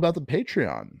tell you a little about the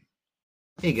Patreon.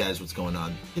 Hey guys, what's going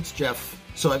on? It's Jeff.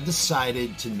 So I've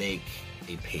decided to make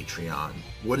a Patreon.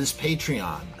 What is Patreon?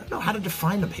 I don't know how to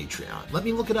define a Patreon. Let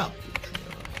me look it up.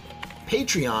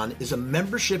 Patreon is a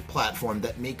membership platform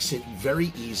that makes it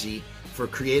very easy for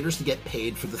creators to get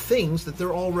paid for the things that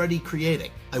they're already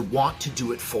creating. I want to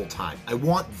do it full time. I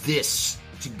want this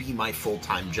to be my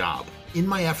full-time job. In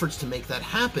my efforts to make that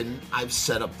happen, I've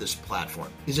set up this platform.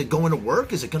 Is it going to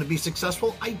work? Is it going to be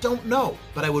successful? I don't know,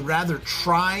 but I would rather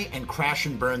try and crash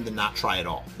and burn than not try at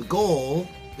all. The goal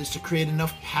is to create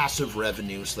enough passive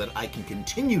revenue so that I can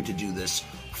continue to do this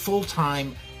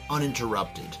full-time,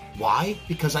 uninterrupted. Why?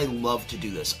 Because I love to do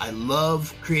this. I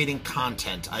love creating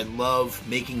content. I love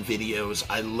making videos.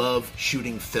 I love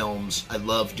shooting films. I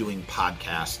love doing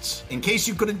podcasts. In case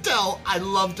you couldn't tell, I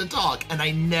love to talk, and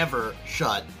I never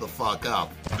shut the fuck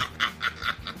up.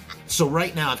 So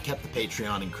right now, I've kept the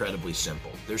Patreon incredibly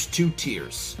simple. There's 2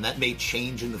 tiers, and that may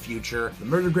change in the future. The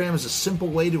Murdergram is a simple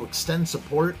way to extend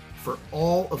support for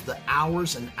all of the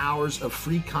hours and hours of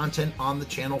free content on the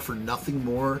channel for nothing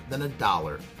more than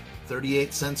 $1.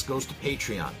 38 cents goes to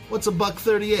Patreon. What's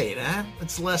 $1.38, eh?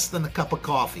 It's less than a cup of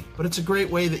coffee, but it's a great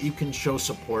way that you can show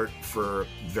support for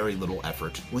very little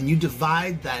effort. When you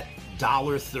divide that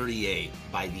 $1.38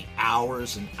 by the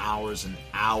hours and hours and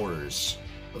hours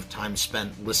of time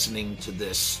spent listening to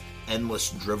this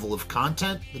endless drivel of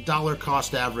content, the dollar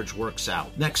cost average works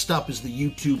out. Next up is the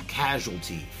YouTube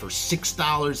Casualty for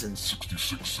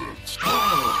 $6.66.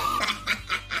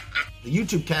 The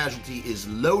YouTube Casualty is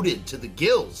loaded to the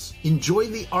gills. Enjoy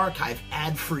the archive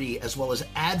ad-free, as well as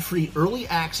ad-free early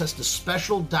access to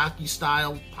special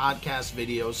docu-style podcast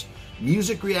videos,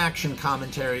 music reaction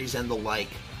commentaries, and the like,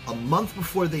 a month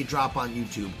before they drop on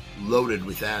YouTube, loaded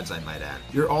with ads, I might add.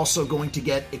 You're also going to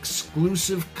get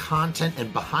exclusive content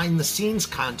and behind-the-scenes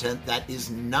content that is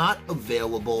not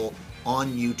available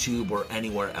on YouTube or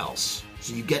anywhere else.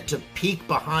 So you get to peek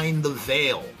behind the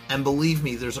veil. And believe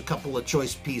me, there's a couple of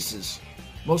choice pieces.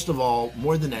 Most of all,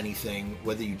 more than anything,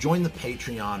 whether you join the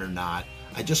Patreon or not,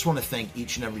 I just want to thank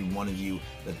each and every one of you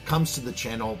that comes to the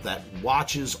channel, that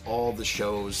watches all the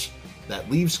shows, that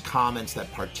leaves comments,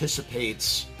 that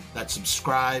participates, that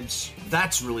subscribes.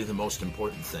 That's really the most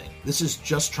important thing. This is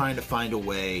just trying to find a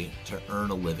way to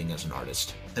earn a living as an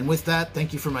artist. And with that,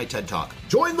 thank you for my TED Talk.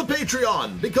 Join the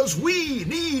Patreon, because we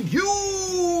need you!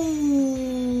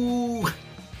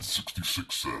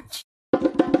 66 cents.